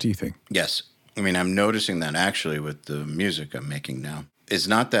something. What do you think? Yes. I mean, I'm noticing that actually with the music I'm making now. It's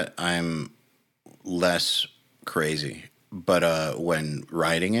not that I'm less crazy but when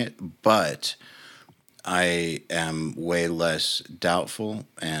writing it, but I am way less doubtful,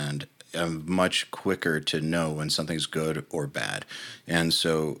 and I'm much quicker to know when something's good or bad. And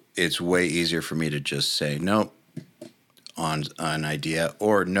so it's way easier for me to just say no on an idea,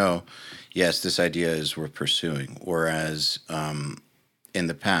 or no, yes, this idea is worth pursuing. Whereas in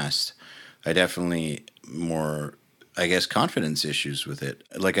the past, I definitely more, I guess, confidence issues with it.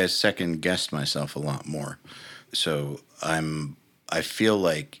 Like I second guessed myself a lot more. So I feel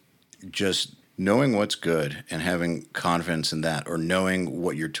like just knowing what's good and having confidence in that, or knowing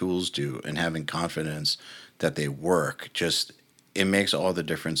what your tools do and having confidence that they work, just it makes all the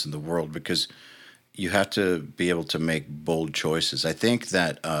difference in the world, because you have to be able to make bold choices. I think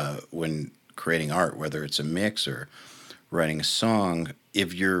that when creating art, whether it's a mix or writing a song,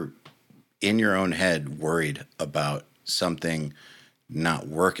 if you're in your own head worried about something not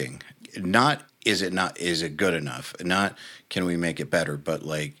working, not is it good enough, not can we make it better, but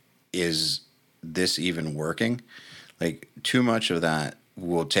like, is this even working? Like, too much of that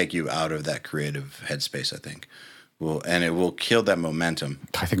will take you out of that creative headspace, I think. And it will kill that momentum.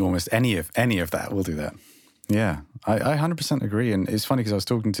 I think almost any of that will do that. Yeah, I 100% agree. And it's funny because I was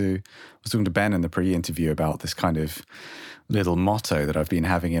talking to Ben in the pre-interview about this kind of little motto that I've been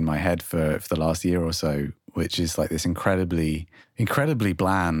having in my head for the last year or so, which is like this incredibly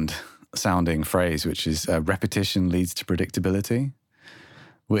bland sounding phrase, which is repetition leads to predictability,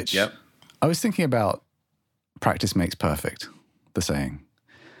 which I was thinking about practice makes perfect, the saying.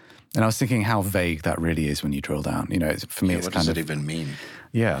 And I was thinking how vague that really is when you drill down. You know, for me, it's kind of... What does it even mean?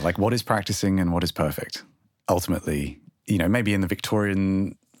 Yeah, like what is practicing and what is perfect? Ultimately, you know, maybe in the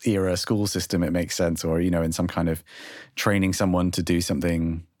Victorian era school system, it makes sense. Or, you know, in some kind of training someone to do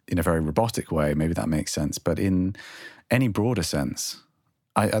something in a very robotic way, maybe that makes sense. But in any broader sense,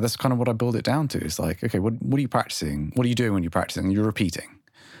 that's kind of what I build it down to. It's like, okay, what are you practicing? What are you doing when you're practicing? You're repeating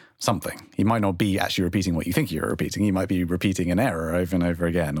something. You might not be actually repeating what you think you're repeating. You might be repeating an error over and over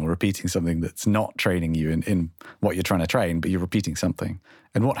again, or repeating something that's not training you in what you're trying to train, but you're repeating something.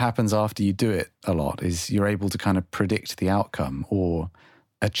 And what happens after you do it a lot is you're able to kind of predict the outcome, or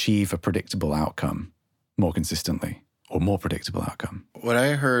achieve a predictable outcome more consistently, or more predictable outcome. What I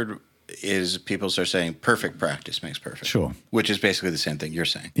heard is people start saying perfect practice makes perfect. Sure. Which is basically the same thing you're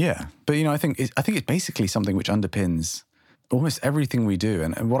saying. Yeah. But, you know, I think it's basically something which underpins almost everything we do.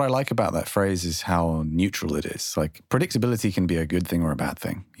 And what I like about that phrase is how neutral it is. Like, predictability can be a good thing or a bad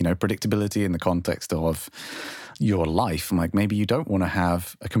thing. You know, predictability in the context of your life. Like, maybe you don't want to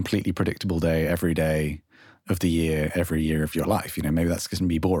have a completely predictable day every day of the year, every year of your life. You know, maybe that's going to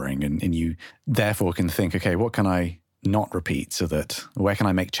be boring. And you therefore can think, okay, what can I not repeat, where can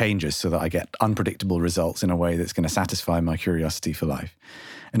I make changes so that I get unpredictable results in a way that's going to satisfy my curiosity for life?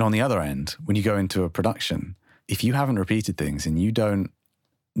 And on the other end, when you go into a production, if you haven't repeated things and you don't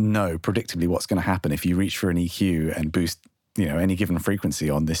know predictably what's going to happen if you reach for an EQ and boost, you know, any given frequency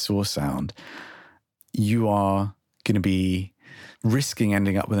on this source sound, you are going to be risking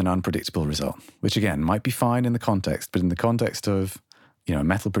ending up with an unpredictable result, which again might be fine in the context, but in the context of, you know, a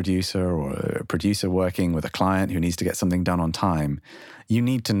metal producer or a producer working with a client who needs to get something done on time, you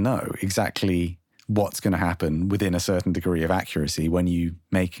need to know exactly what's going to happen within a certain degree of accuracy when you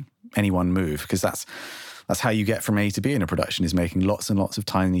make any one move, because that's how you get from A to B in a production, is making lots and lots of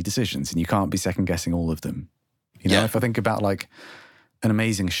tiny decisions, and you can't be second guessing all of them. You know, if I think about like an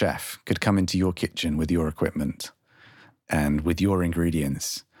amazing chef could come into your kitchen with your equipment and with your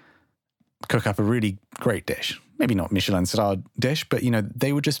ingredients, cook up a really great dish. Maybe not Michelin-starred dish, but, you know,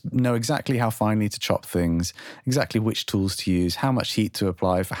 they would just know exactly how finely to chop things, exactly which tools to use, how much heat to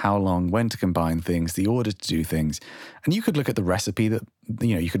apply, for how long, when to combine things, the order to do things. And you could look at the recipe that,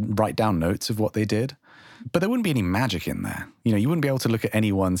 you know, you could write down notes of what they did, but there wouldn't be any magic in there. You know, you wouldn't be able to look at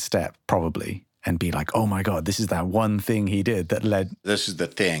any one step probably and be like, oh my God, this is that one thing he did that led... This is the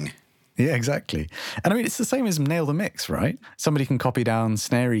thing. Yeah, exactly. And I mean, it's the same as Nail the Mix, right? Somebody can copy down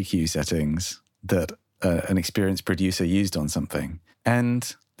snare EQ settings that an experienced producer used on something,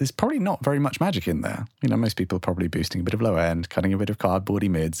 and there's probably not very much magic in there. You know, most people are probably boosting a bit of low end, cutting a bit of cardboardy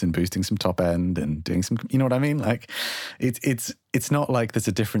mids, and boosting some top end, and doing some, you know what I mean? Like, it's not like there's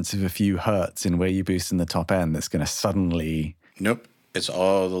a difference of a few hertz in where you boost in the top end that's going to suddenly... Nope. It's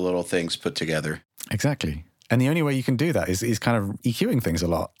all the little things put together. Exactly. And the only way you can do that is kind of EQing things a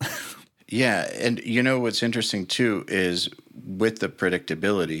lot. Yeah. And you know what's interesting too is with the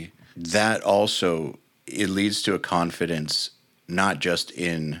predictability, that also, it leads to a confidence, not just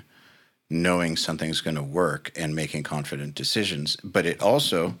in knowing something's going to work and making confident decisions, but it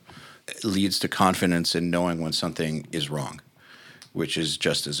also leads to confidence in knowing when something is wrong, which is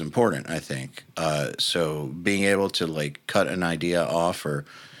just as important, I think. So being able to like cut an idea off or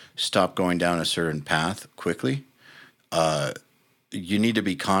stop going down a certain path quickly, you need to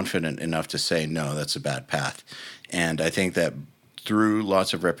be confident enough to say, no, that's a bad path. And I think that through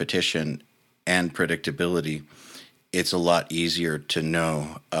lots of repetition and predictability, it's a lot easier to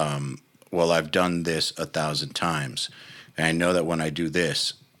know, well, I've done this 1,000 times. And I know that when I do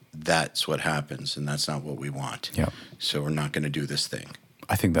this, that's what happens. And that's not what we want. Yep. So we're not going to do this thing.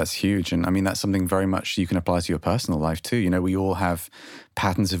 I think that's huge. And I mean, that's something very much you can apply to your personal life too. You know, we all have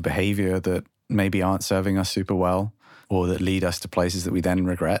patterns of behavior that maybe aren't serving us super well, or that lead us to places that we then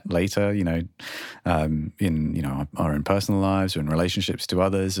regret later, you know, in, you know, our own personal lives or in relationships to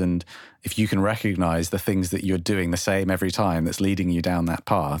others. And if you can recognize the things that you're doing the same every time that's leading you down that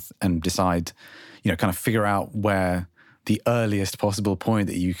path, and decide, you know, kind of figure out where the earliest possible point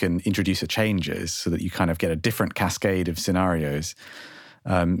that you can introduce a change is, so that you kind of get a different cascade of scenarios,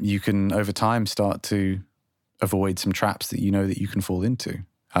 you can over time start to avoid some traps that you know that you can fall into.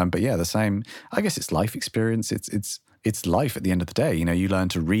 But yeah, the same, I guess it's life experience. It's life at the end of the day. You know, you learn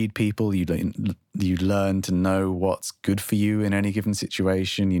to read people, you learn to know what's good for you in any given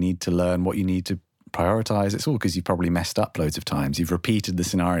situation. You need to learn what you need to prioritize. It's all because you've probably messed up loads of times. You've repeated the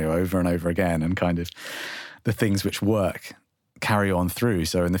scenario over and over again, and kind of the things which work carry on through.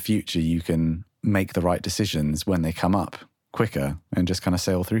 So in the future, you can make the right decisions when they come up quicker and just kind of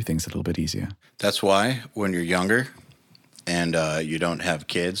sail through things a little bit easier. That's why when you're younger and you don't have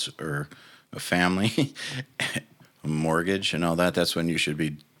kids or a family, a mortgage and all that, that's when you should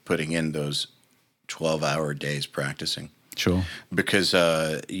be putting in those 12-hour days practicing. Sure. Because,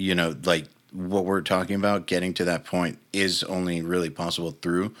 you know, like what we're talking about, getting to that point is only really possible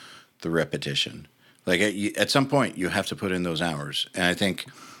through the repetition. Like at some point, you have to put in those hours. And I think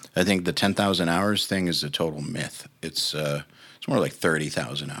the 10,000 hours thing is a total myth. It's more like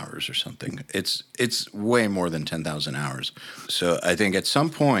 30,000 hours or something. It's way more than 10,000 hours. So I think at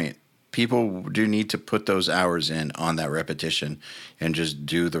some point, people do need to put those hours in on that repetition and just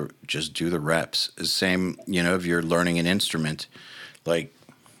do the reps. Same, you know, if you're learning an instrument, like,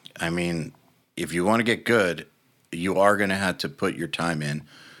 I mean, if you want to get good, you are going to have to put your time in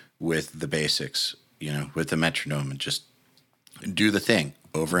with the basics, you know, with the metronome, and just do the thing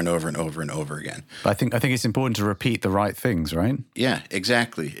over and over and over and over again. I think it's important to repeat the right things, right? Yeah,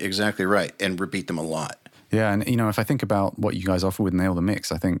 exactly right, and repeat them a lot. Yeah, and you know, if I think about what you guys offer with Nail the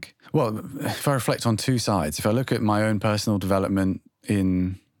Mix, I think, well, if I reflect on two sides, if I look at my own personal development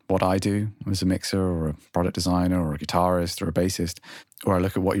in what I do as a mixer or a product designer or a guitarist or a bassist, or I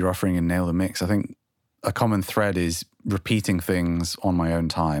look at what you're offering in Nail the Mix, I think a common thread is repeating things on my own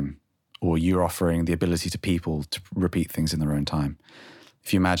time, or you're offering the ability to people to repeat things in their own time.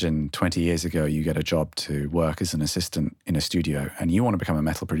 If you imagine 20 years ago, you get a job to work as an assistant in a studio and you want to become a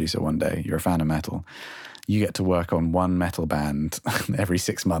metal producer one day, you're a fan of metal, you get to work on one metal band every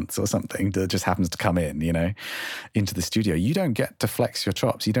 6 months or something that just happens to come in, you know, into the studio. You don't get to flex your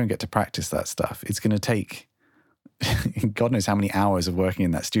chops. You don't get to practice that stuff. It's going to take God knows how many hours of working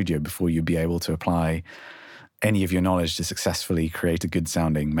in that studio before you'll be able to apply any of your knowledge to successfully create a good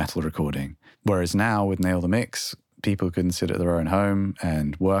sounding metal recording. Whereas now with Nail the Mix, people can sit at their own home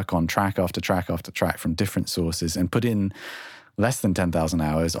and work on track after track after track from different sources and put in less than 10,000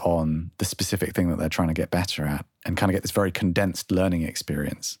 hours on the specific thing that they're trying to get better at, and kind of get this very condensed learning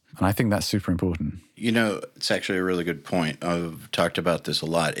experience. And I think that's super important. You know, it's actually a really good point. I've talked about this a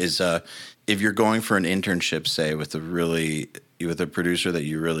lot, is if you're going for an internship, say, with a producer that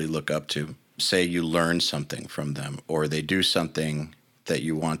you really look up to, say you learn something from them or they do something that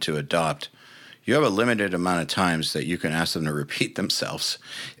you want to adopt, you have a limited amount of times that you can ask them to repeat themselves.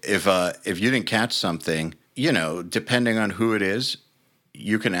 If you didn't catch something, you know, depending on who it is,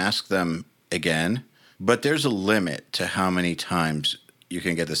 you can ask them again, but there's a limit to how many times you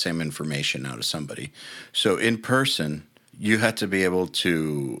can get the same information out of somebody. So in person, you have to be able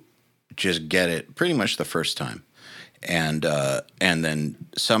to just get it pretty much the first time, and then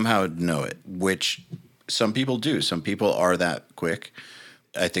somehow know it, which some people do. Some people are that quick.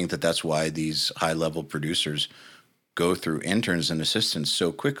 I think that that's why these high-level producers go through interns and assistants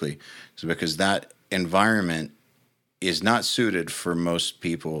so quickly, is because that environment is not suited for most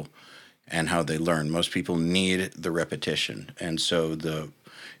people and how they learn. Most people need the repetition. And so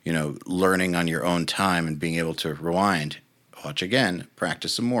learning on your own time and being able to rewind, watch again,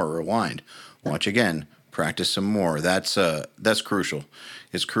 practice some more, rewind, watch again, practice some more. That's crucial.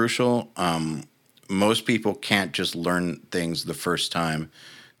 It's crucial. Most people can't just learn things the first time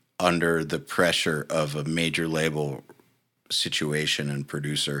under the pressure of a major label situation and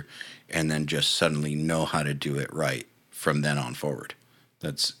producer, and then just suddenly know how to do it right from then on forward.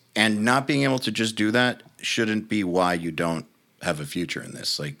 And not being able to just do that shouldn't be why you don't have a future in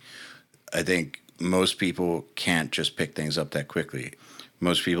this. Like, I think most people can't just pick things up that quickly.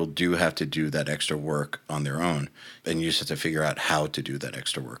 Most people do have to do that extra work on their own, and you just have to figure out how to do that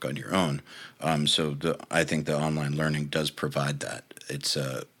extra work on your own. I think the online learning does provide that.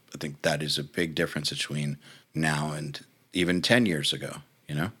 I think that is a big difference between now and even 10 years ago,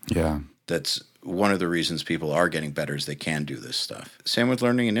 you know? Yeah. That's one of the reasons people are getting better is they can do this stuff. Same with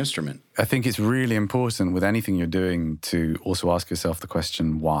learning an instrument. I think it's really important with anything you're doing to also ask yourself the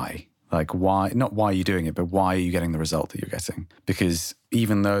question, why? Like, why, not why you're doing it, but why are you getting the result that you're getting? Because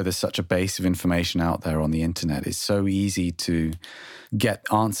even though there's such a base of information out there on the internet, it's so easy to get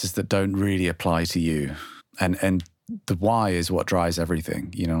answers that don't really apply to you. And the why is what drives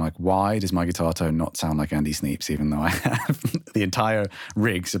everything. You know, like, why does my guitar tone not sound like Andy Sneap's, even though I have the entire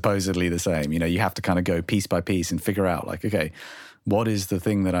rig supposedly the same? You know, you have to kind of go piece by piece and figure out, like, okay, what is the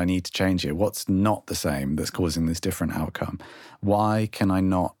thing that I need to change here? What's not the same that's causing this different outcome? Why can I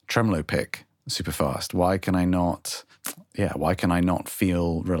not tremolo pick super fast? Why can I not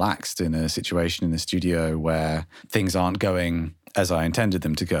feel relaxed in a situation in the studio where things aren't going as I intended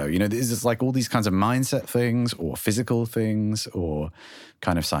them to go? You know, there's just like all these kinds of mindset things or physical things or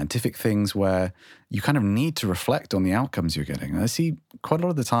kind of scientific things where you kind of need to reflect on the outcomes you're getting. And I see quite a lot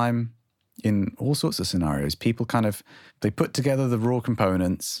of the time in all sorts of scenarios, people they put together the raw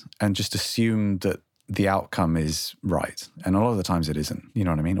components and just assume that the outcome is right. And a lot of the times it isn't, you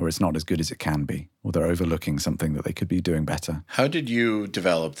know what I mean? Or it's not as good as it can be, or they're overlooking something that they could be doing better. How did you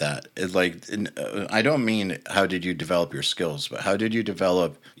develop that? I don't mean how did you develop your skills, but how did you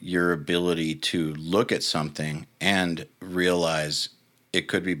develop your ability to look at something and realize it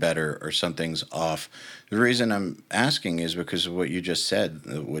could be better or something's off? The reason I'm asking is because of what you just said,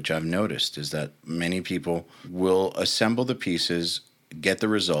 which I've noticed, is that many people will assemble the pieces, get the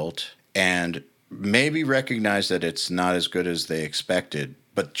result, and maybe recognize that it's not as good as they expected,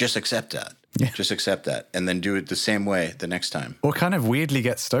 but just accept that. Yeah. Just accept that, and then do it the same way the next time. Or kind of weirdly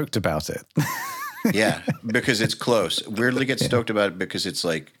get stoked about it. Yeah, because it's close. Weirdly get stoked about it because it's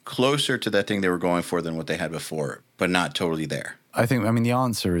like closer to that thing they were going for than what they had before, but not totally there. I mean, the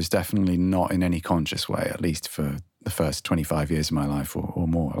answer is definitely not in any conscious way, at least for the first 25 years of my life or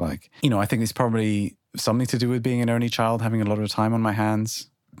more. Like, you know, I think it's probably something to do with being an only child, having a lot of time on my hands,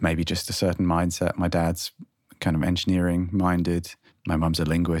 maybe just a certain mindset. My dad's kind of engineering minded. My mum's a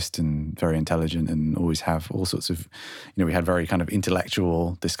linguist and very intelligent and always have all sorts of, you know, we had very kind of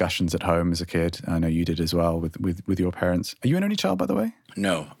intellectual discussions at home as a kid. I know you did as well with your parents. Are you an only child, by the way?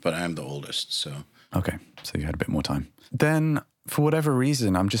 No, but I'm the oldest, so. Okay, so you had a bit more time. Then, for whatever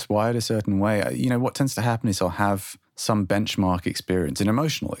reason, I'm just wired a certain way. You know, what tends to happen is I'll have some benchmark experience, an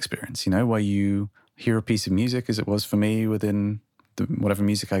emotional experience, you know, where you hear a piece of music, as it was for me within whatever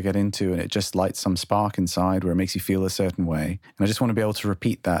music I get into, and it just lights some spark inside where it makes you feel a certain way. And I just want to be able to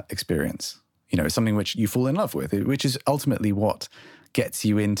repeat that experience. You know, it's something which you fall in love with, which is ultimately what gets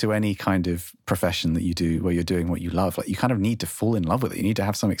you into any kind of profession that you do where you're doing what you love. Like, you kind of need to fall in love with it. You need to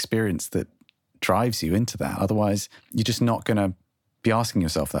have some experience that drives you into that. Otherwise, you're just not going to be asking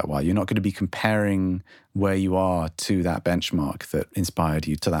yourself that why. You're not going to be comparing where you are to that benchmark that inspired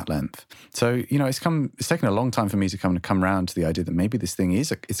you to that length. So, you know, it's taken a long time for me to come around to the idea that maybe this thing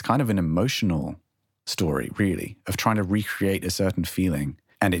it's kind of an emotional story, really, of trying to recreate a certain feeling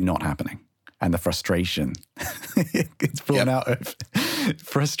and it not happening. And the frustration, it's born out of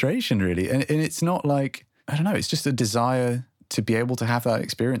frustration, really. And it's not like, I don't know, it's just a desire to be able to have that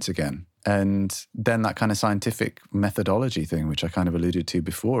experience again. And then that kind of scientific methodology thing, which I kind of alluded to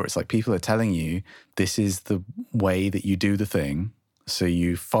before, it's like people are telling you this is the way that you do the thing. So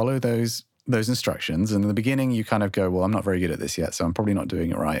you follow those instructions. And in the beginning, you kind of go, well, I'm not very good at this yet, so I'm probably not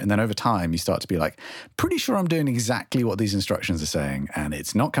doing it right. And then over time, you start to be like, pretty sure I'm doing exactly what these instructions are saying, and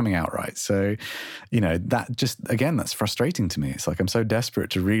it's not coming out right. So, you know, that just, again, that's frustrating to me. It's like I'm so desperate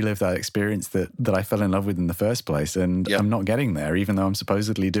to relive that experience that I fell in love with in the first place, and I'm not getting there, even though I'm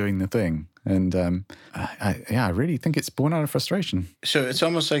supposedly doing the thing. And I really think it's born out of frustration. So it's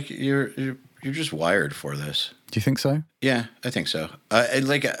almost like you're just wired for this. Do you think so? Yeah, I think so.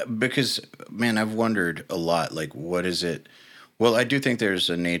 Because, man, I've wondered a lot, like, what is it? Well, I do think there's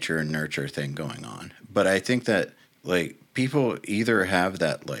a nature and nurture thing going on. But I think that, like, people either have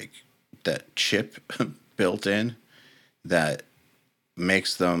that, like, that chip built in that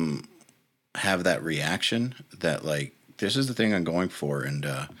makes them have that reaction that, like, this is the thing I'm going for, and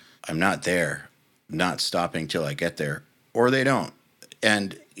I'm not there, not stopping till I get there, or they don't.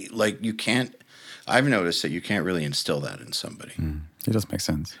 And, like, you can't, I've noticed that you can't really instill that in somebody. It does make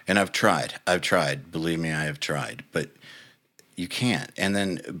sense. And I've tried. Believe me, I have tried. But you can't. And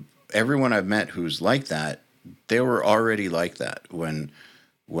then everyone I've met who's like that they were already like that when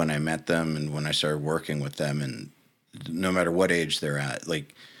I met them and when I started working with them, and no matter what age they're at,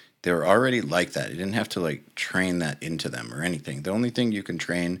 like they were already like that. You didn't have to like train that into them or anything. The only thing you can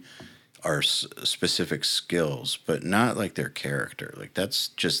train are specific skills, but not like their character. Like that's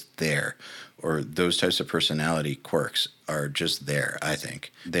just there, or those types of personality quirks are just there. I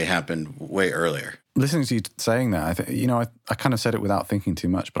think they happened way earlier. Listening to you saying that, I think, you know, I kind of said it without thinking too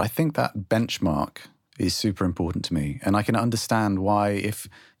much, but I think that benchmark is super important to me. And I can understand why if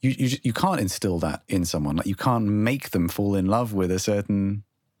you can't instill that in someone, like you can't make them fall in love with a certain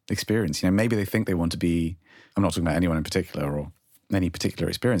experience. You know, maybe they think they want to be, I'm not talking about anyone in particular or any particular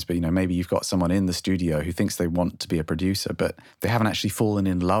experience, but, you know, maybe you've got someone in the studio who thinks they want to be a producer, but they haven't actually fallen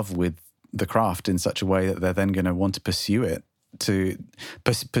in love with the craft in such a way that they're then going to want to pursue it, to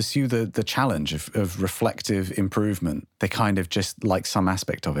pursue the challenge of reflective improvement. They kind of just like some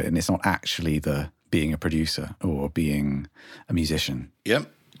aspect of it, and it's not actually the being a producer or being a musician.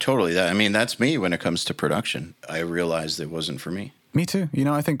 Yep, totally. I mean, that's me when it comes to production. I realized it wasn't for me. Me too. You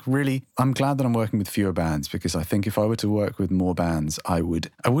know, I think really, I'm glad that I'm working with fewer bands, because I think if I were to work with more bands, I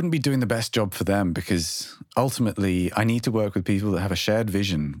wouldn't be doing the best job for them, because ultimately I need to work with people that have a shared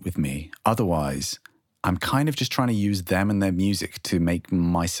vision with me. Otherwise, I'm kind of just trying to use them and their music to make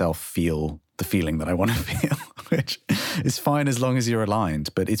myself feel the feeling that I want to feel, which is fine as long as you're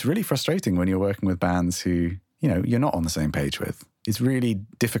aligned. But it's really frustrating when you're working with bands who, you know, you're not on the same page with. It's really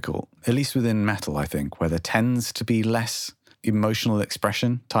difficult, at least within metal, I think, where there tends to be less emotional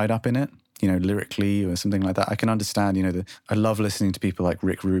expression tied up in it, you know, lyrically or something like that. I can understand, you know, I love listening to people like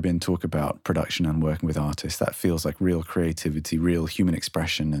Rick Rubin talk about production and working with artists. That feels like real creativity, real human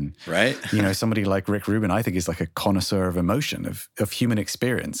expression. And, right. You know, somebody like Rick Rubin, I think, is like a connoisseur of emotion, of human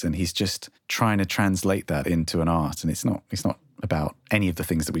experience. And he's just trying to translate that into an art. And it's not about any of the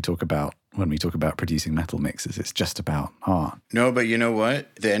things that we talk about when we talk about producing metal mixes. It's just about art. No, but you know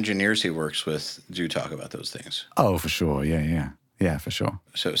what? The engineers he works with do talk about those things. Oh, for sure. Yeah, for sure.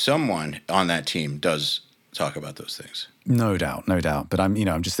 So someone on that team does talk about those things. No doubt. But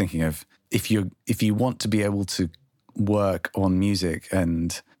I'm just thinking of if you want to be able to work on music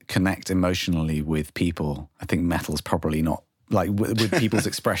and connect emotionally with people, I think metal's probably not, like with people's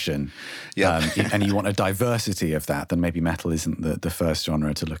expression, and you want a diversity of that, then maybe metal isn't the first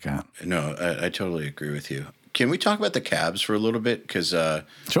genre to look at. No, I totally agree with you. Can we talk about the cabs for a little bit? Because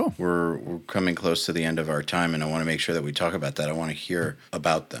sure, we're coming close to the end of our time, and I want to make sure that we talk about that. I want to hear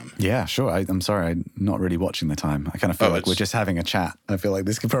about them. Yeah, sure. I'm sorry, I'm not really watching the time. I kind of feel like we're just having a chat. I feel like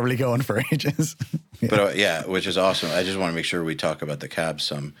this could probably go on for ages. Yeah. But which is awesome. I just want to make sure we talk about the cabs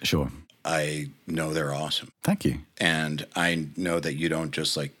some. Sure. I know they're awesome. Thank you. And I know that you don't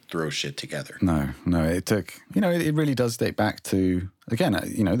just like throw shit together. No, it took, you know, it really does date back to, again,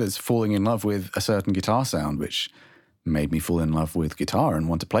 you know, there's falling in love with a certain guitar sound, which made me fall in love with guitar and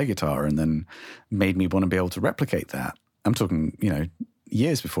want to play guitar, and then made me want to be able to replicate that. I'm talking, you know,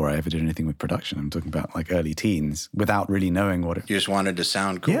 years before I ever did anything with production. I'm talking about like early teens, without really knowing what it... You just wanted to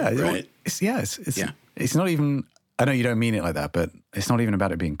sound cool, right? It's not even... I know you don't mean it like that, but it's not even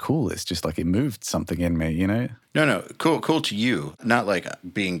about it being cool. It's just like it moved something in me, you know? No, cool to you. Not like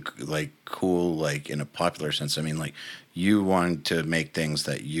being like cool, like in a popular sense. I mean, like you wanted to make things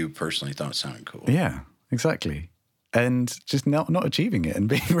that you personally thought sounded cool. Yeah, exactly. And just not achieving it and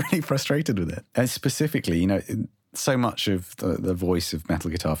being really frustrated with it. And specifically, you know, so much of the voice of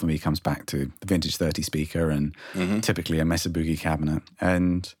metal guitar for me comes back to the vintage 30 speaker and typically a Mesa Boogie cabinet.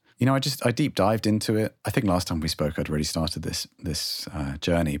 And... you know, I deep dived into it. I think last time we spoke, I'd already started this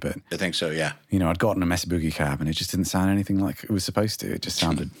journey, but... I think so, yeah. You know, I'd gotten a Mesa Boogie cab and it just didn't sound anything like it was supposed to. It just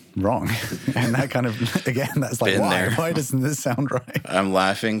sounded wrong. And that kind of, again, that's like, why doesn't this sound right? I'm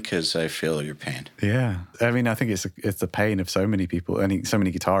laughing because I feel your pain. Yeah. I mean, I think it's the pain of so many people, so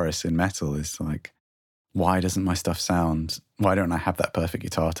many guitarists in metal is like, why doesn't my stuff sound, why don't I have that perfect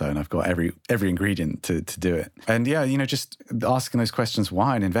guitar tone? I've got every ingredient to do it. And yeah, you know, just asking those questions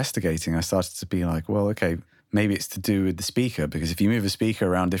why and investigating, I started to be like, well, okay, maybe it's to do with the speaker, because if you move a speaker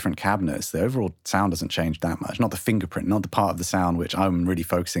around different cabinets, the overall sound doesn't change that much. Not the fingerprint, not the part of the sound which I'm really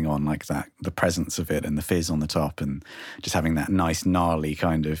focusing on, like that, the presence of it and the fizz on the top and just having that nice, gnarly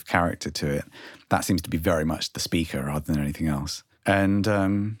kind of character to it. That seems to be very much the speaker rather than anything else. And,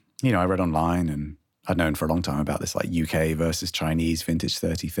 you know, I read online and I'd known for a long time about this like UK versus Chinese vintage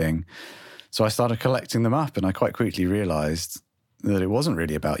 30 thing. So I started collecting them up and I quite quickly realized that it wasn't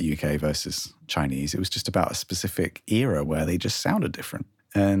really about UK versus Chinese. It was just about a specific era where they just sounded different.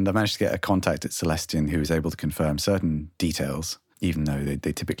 And I managed to get a contact at Celestion who was able to confirm certain details, even though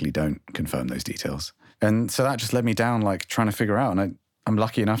they typically don't confirm those details. And so that just led me down like trying to figure out. And I'm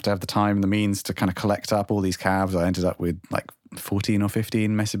lucky enough to have the time and the means to kind of collect up all these cabs. I ended up with like 14 or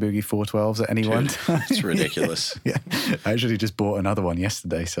 15 Mesa Boogie 412s at any one time. It's ridiculous. Yeah. I actually just bought another one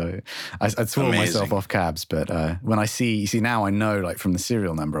yesterday. So I'd sworn myself off cabs. But when I see now I know like from the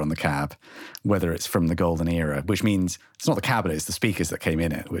serial number on the cab, whether it's from the golden era, which means it's not the cabinet, it's the speakers that came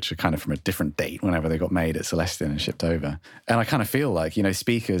in it, which are kind of from a different date whenever they got made at Celestion and shipped over. And I kind of feel like,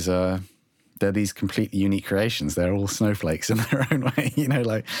 speakers are... they're these completely unique creations. They're all snowflakes in their own way.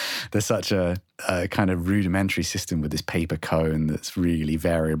 Like there's such a kind of rudimentary system with this paper cone that's really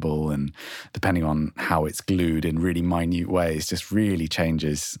variable, and depending on how it's glued in really minute ways, just really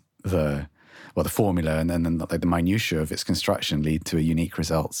changes the formula, and then the minutiae of its construction lead to a unique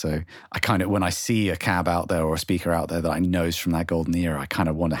result. So I kind of, when I see a cab out there or a speaker out there that I know is from that golden era, I kind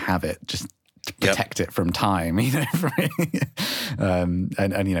of want to have it just to protect it from time, and for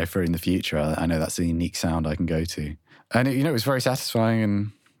in the future, I know that's a unique sound I can go to. And it was very satisfying,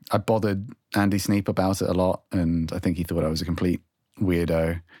 and I bothered Andy Sneap about it a lot, and I think he thought I was a complete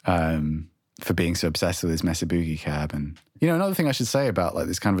weirdo for being so obsessed with his Mesa Boogie cab. And another thing I should say about like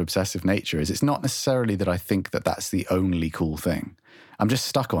this kind of obsessive nature is it's not necessarily that I think that that's the only cool thing. I'm just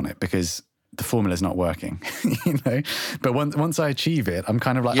stuck on it because the formula's not working, But once I achieve it, I'm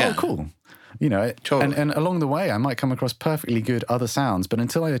kind of like, oh, cool. Totally. And along the way, I might come across perfectly good other sounds, but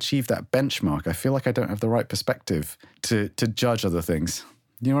until I achieve that benchmark, I feel like I don't have the right perspective to judge other things.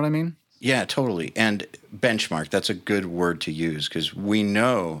 You know what I mean? Yeah, totally. And benchmark, that's a good word to use, because we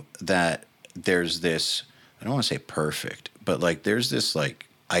know that there's this, I don't want to say perfect, but like there's this like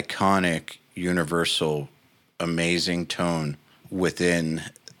iconic, universal, amazing tone within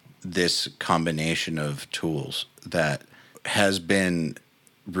this combination of tools that has been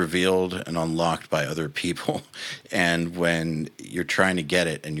revealed and unlocked by other people. And when you're trying to get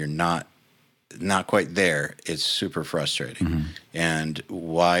it and you're not quite there, it's super frustrating. Mm-hmm. And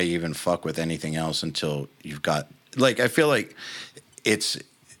why even fuck with anything else until you've got, like, I feel like it's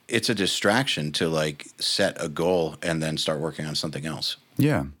a distraction to like set a goal and then start working on something else.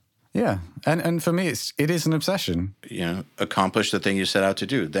 Yeah. Yeah. And for me, it is an obsession. Accomplish the thing you set out to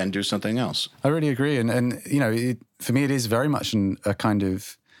do, then do something else. I really agree. And for me, it is very much a kind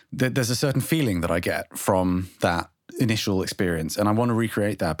of, there's a certain feeling that I get from that initial experience, and I want to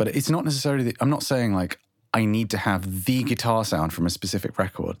recreate that. But it's not necessarily, I'm not saying like, I need to have the guitar sound from a specific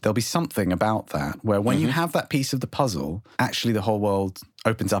record. There'll be something about that where when you have that piece of the puzzle, actually the whole world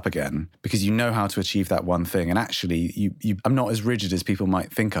opens up again because you know how to achieve that one thing. And actually, I'm not as rigid as people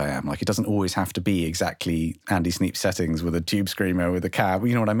might think I am. Like, it doesn't always have to be exactly Andy Sneap settings with a tube screamer, with a cab.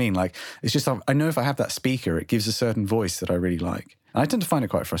 You know what I mean? Like, it's just, I know if I have that speaker, it gives a certain voice that I really like. And I tend to find it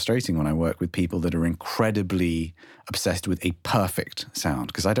quite frustrating when I work with people that are incredibly obsessed with a perfect sound,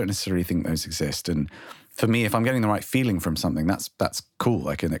 because I don't necessarily think those exist. And for me, if I'm getting the right feeling from something, that's cool.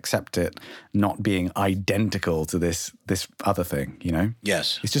 I can accept it not being identical to this other thing,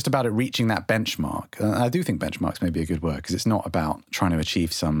 Yes. It's just about it reaching that benchmark. And I do think benchmarks may be a good word, because it's not about trying to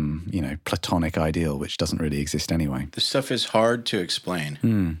achieve some, platonic ideal, which doesn't really exist anyway. This stuff is hard to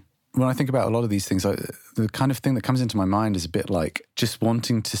explain. When I think about a lot of these things, the kind of thing that comes into my mind is a bit like just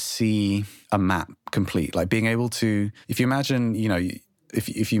wanting to see a map complete, like being able to, if you imagine,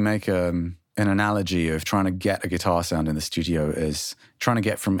 if you make an analogy of trying to get a guitar sound in the studio as trying to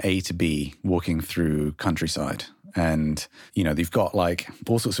get from A to B walking through countryside. And, you've got like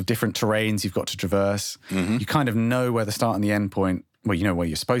all sorts of different terrains you've got to traverse. Mm-hmm. You kind of know where the start and the end point, well, you know where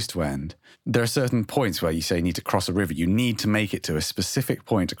you're supposed to end. There are certain points where you say you need to cross a river. You need to make it to a specific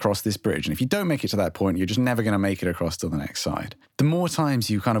point across this bridge. And if you don't make it to that point, you're just never going to make it across to the next side. The more times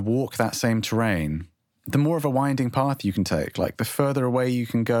you kind of walk that same terrain, the more of a winding path you can take. Like, the further away you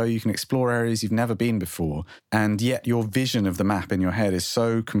can go, you can explore areas you've never been before. And yet your vision of the map in your head is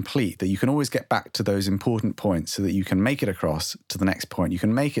so complete that you can always get back to those important points so that you can make it across to the next point. You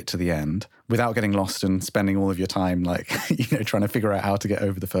can make it to the end without getting lost and spending all of your time, like, trying to figure out how to get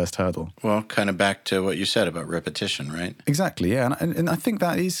over the first hurdle. Well, kind of back to what you said about repetition, right? Exactly, yeah. And I think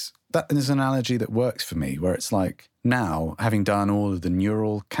that is an analogy that works for me, where it's like, now, having done all of the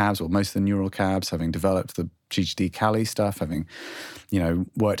neural cabs, or most of the neural cabs, having developed the GHD Cali stuff, having,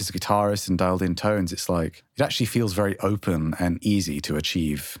 worked as a guitarist and dialed in tones, it's like, it actually feels very open and easy to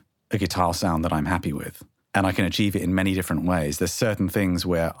achieve a guitar sound that I'm happy with. And I can achieve it in many different ways. There's certain things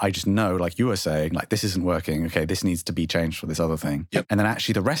where I just know, like you were saying, like, this isn't working. Okay, this needs to be changed for this other thing. Yep. And then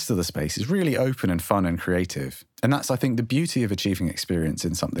actually the rest of the space is really open and fun and creative. And that's, I think, the beauty of achieving experience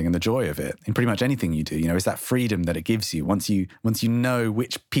in something, and the joy of it in pretty much anything you do, is that freedom that it gives you. Once you know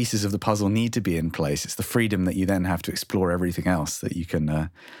which pieces of the puzzle need to be in place, it's the freedom that you then have to explore everything else, that you can,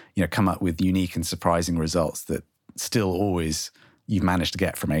 come up with unique and surprising results that still always, you've managed to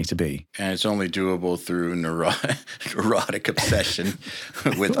get from A to B. And it's only doable through neurotic obsession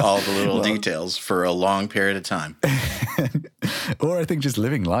with all the little details for a long period of time. Or I think just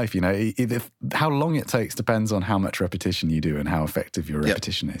living life, how long it takes depends on how much repetition you do and how effective your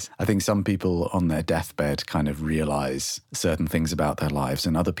repetition is. I think some people on their deathbed kind of realize certain things about their lives,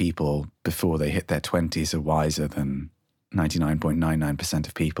 and other people before they hit their 20s are wiser than 99.99%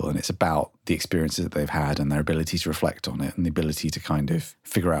 of people. And it's about the experiences that they've had and their ability to reflect on it and the ability to kind of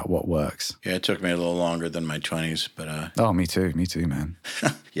figure out what works. Yeah, it took me a little longer than my 20s, but... Oh, me too, man.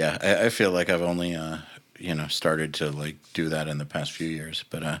 Yeah, I feel like I've only, started to, like, do that in the past few years.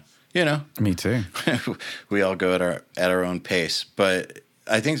 But, Me too. We all go at our own pace. But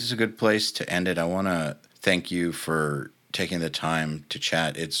I think this is a good place to end it. I want to thank you for taking the time to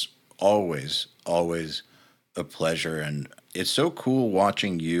chat. It's always a pleasure, and it's so cool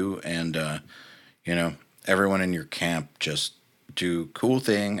watching you and everyone in your camp just do cool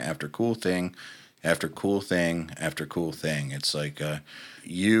thing after cool thing after cool thing after cool thing. It's like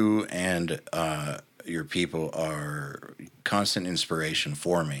you and your people are constant inspiration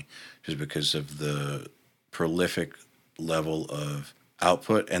for me, just because of the prolific level of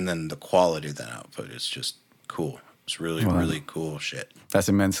output and then the quality of that output. It's just cool. It's really, really cool shit. That's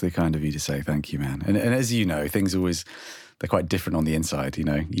immensely kind of you to say. Thank you, man. And as you know, things always, they're quite different on the inside.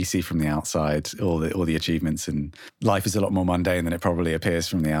 You see from the outside all the achievements, and life is a lot more mundane than it probably appears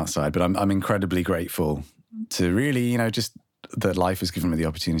from the outside. But I'm incredibly grateful to really, just that life has given me the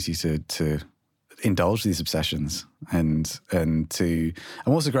opportunity to indulge these obsessions, and I'm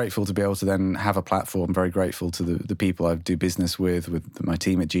also grateful to be able to then have a platform. Very grateful to the people I do business with my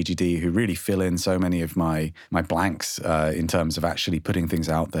team at GGD, who really fill in so many of my blanks in terms of actually putting things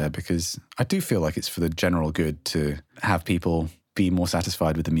out there, because I do feel like it's for the general good to have people be more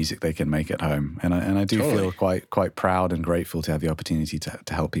satisfied with the music they can make at home. And I do feel quite proud and grateful to have the opportunity to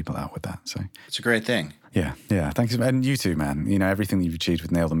help people out with that. So it's a great thing. Yeah. Thanks. And you too, man. Everything that you've achieved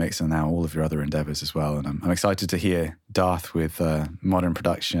with Nail the Mix and now all of your other endeavors as well. And I'm excited to hear Darth with modern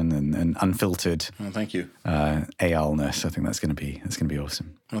production and unfiltered. Well, thank you. AL-ness. I think that's going to be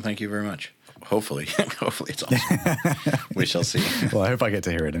awesome. Well, thank you very much. Hopefully it's awesome. We shall see. Well, I hope I get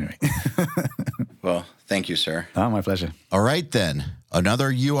to hear it anyway. Well, thank you, sir. Oh, my pleasure. All right, then.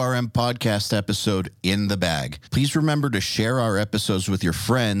 Another URM podcast episode in the bag. Please remember to share our episodes with your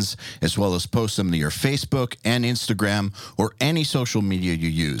friends, as well as post them to your Facebook and Instagram or any social media you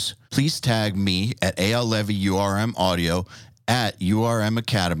use. Please tag me at AL Levy URM Audio, at URM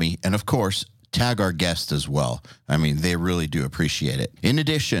Academy, and of course, tag our guests as well. I mean, they really do appreciate it. In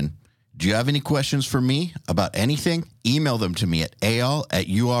addition, do you have any questions for me about anything? Email them to me at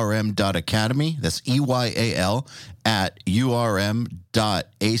ayal@urm.academy. That's EYAL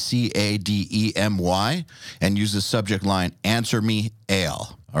 @urm.academy, and use the subject line, Answer Me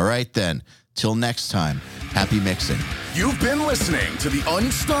AL. All right, then. Till next time, happy mixing. You've been listening to the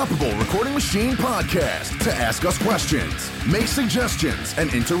Unstoppable Recording Machine podcast. To ask us questions, make suggestions,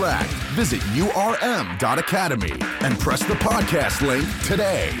 and interact, visit urm.academy and press the podcast link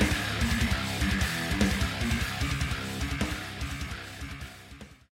today.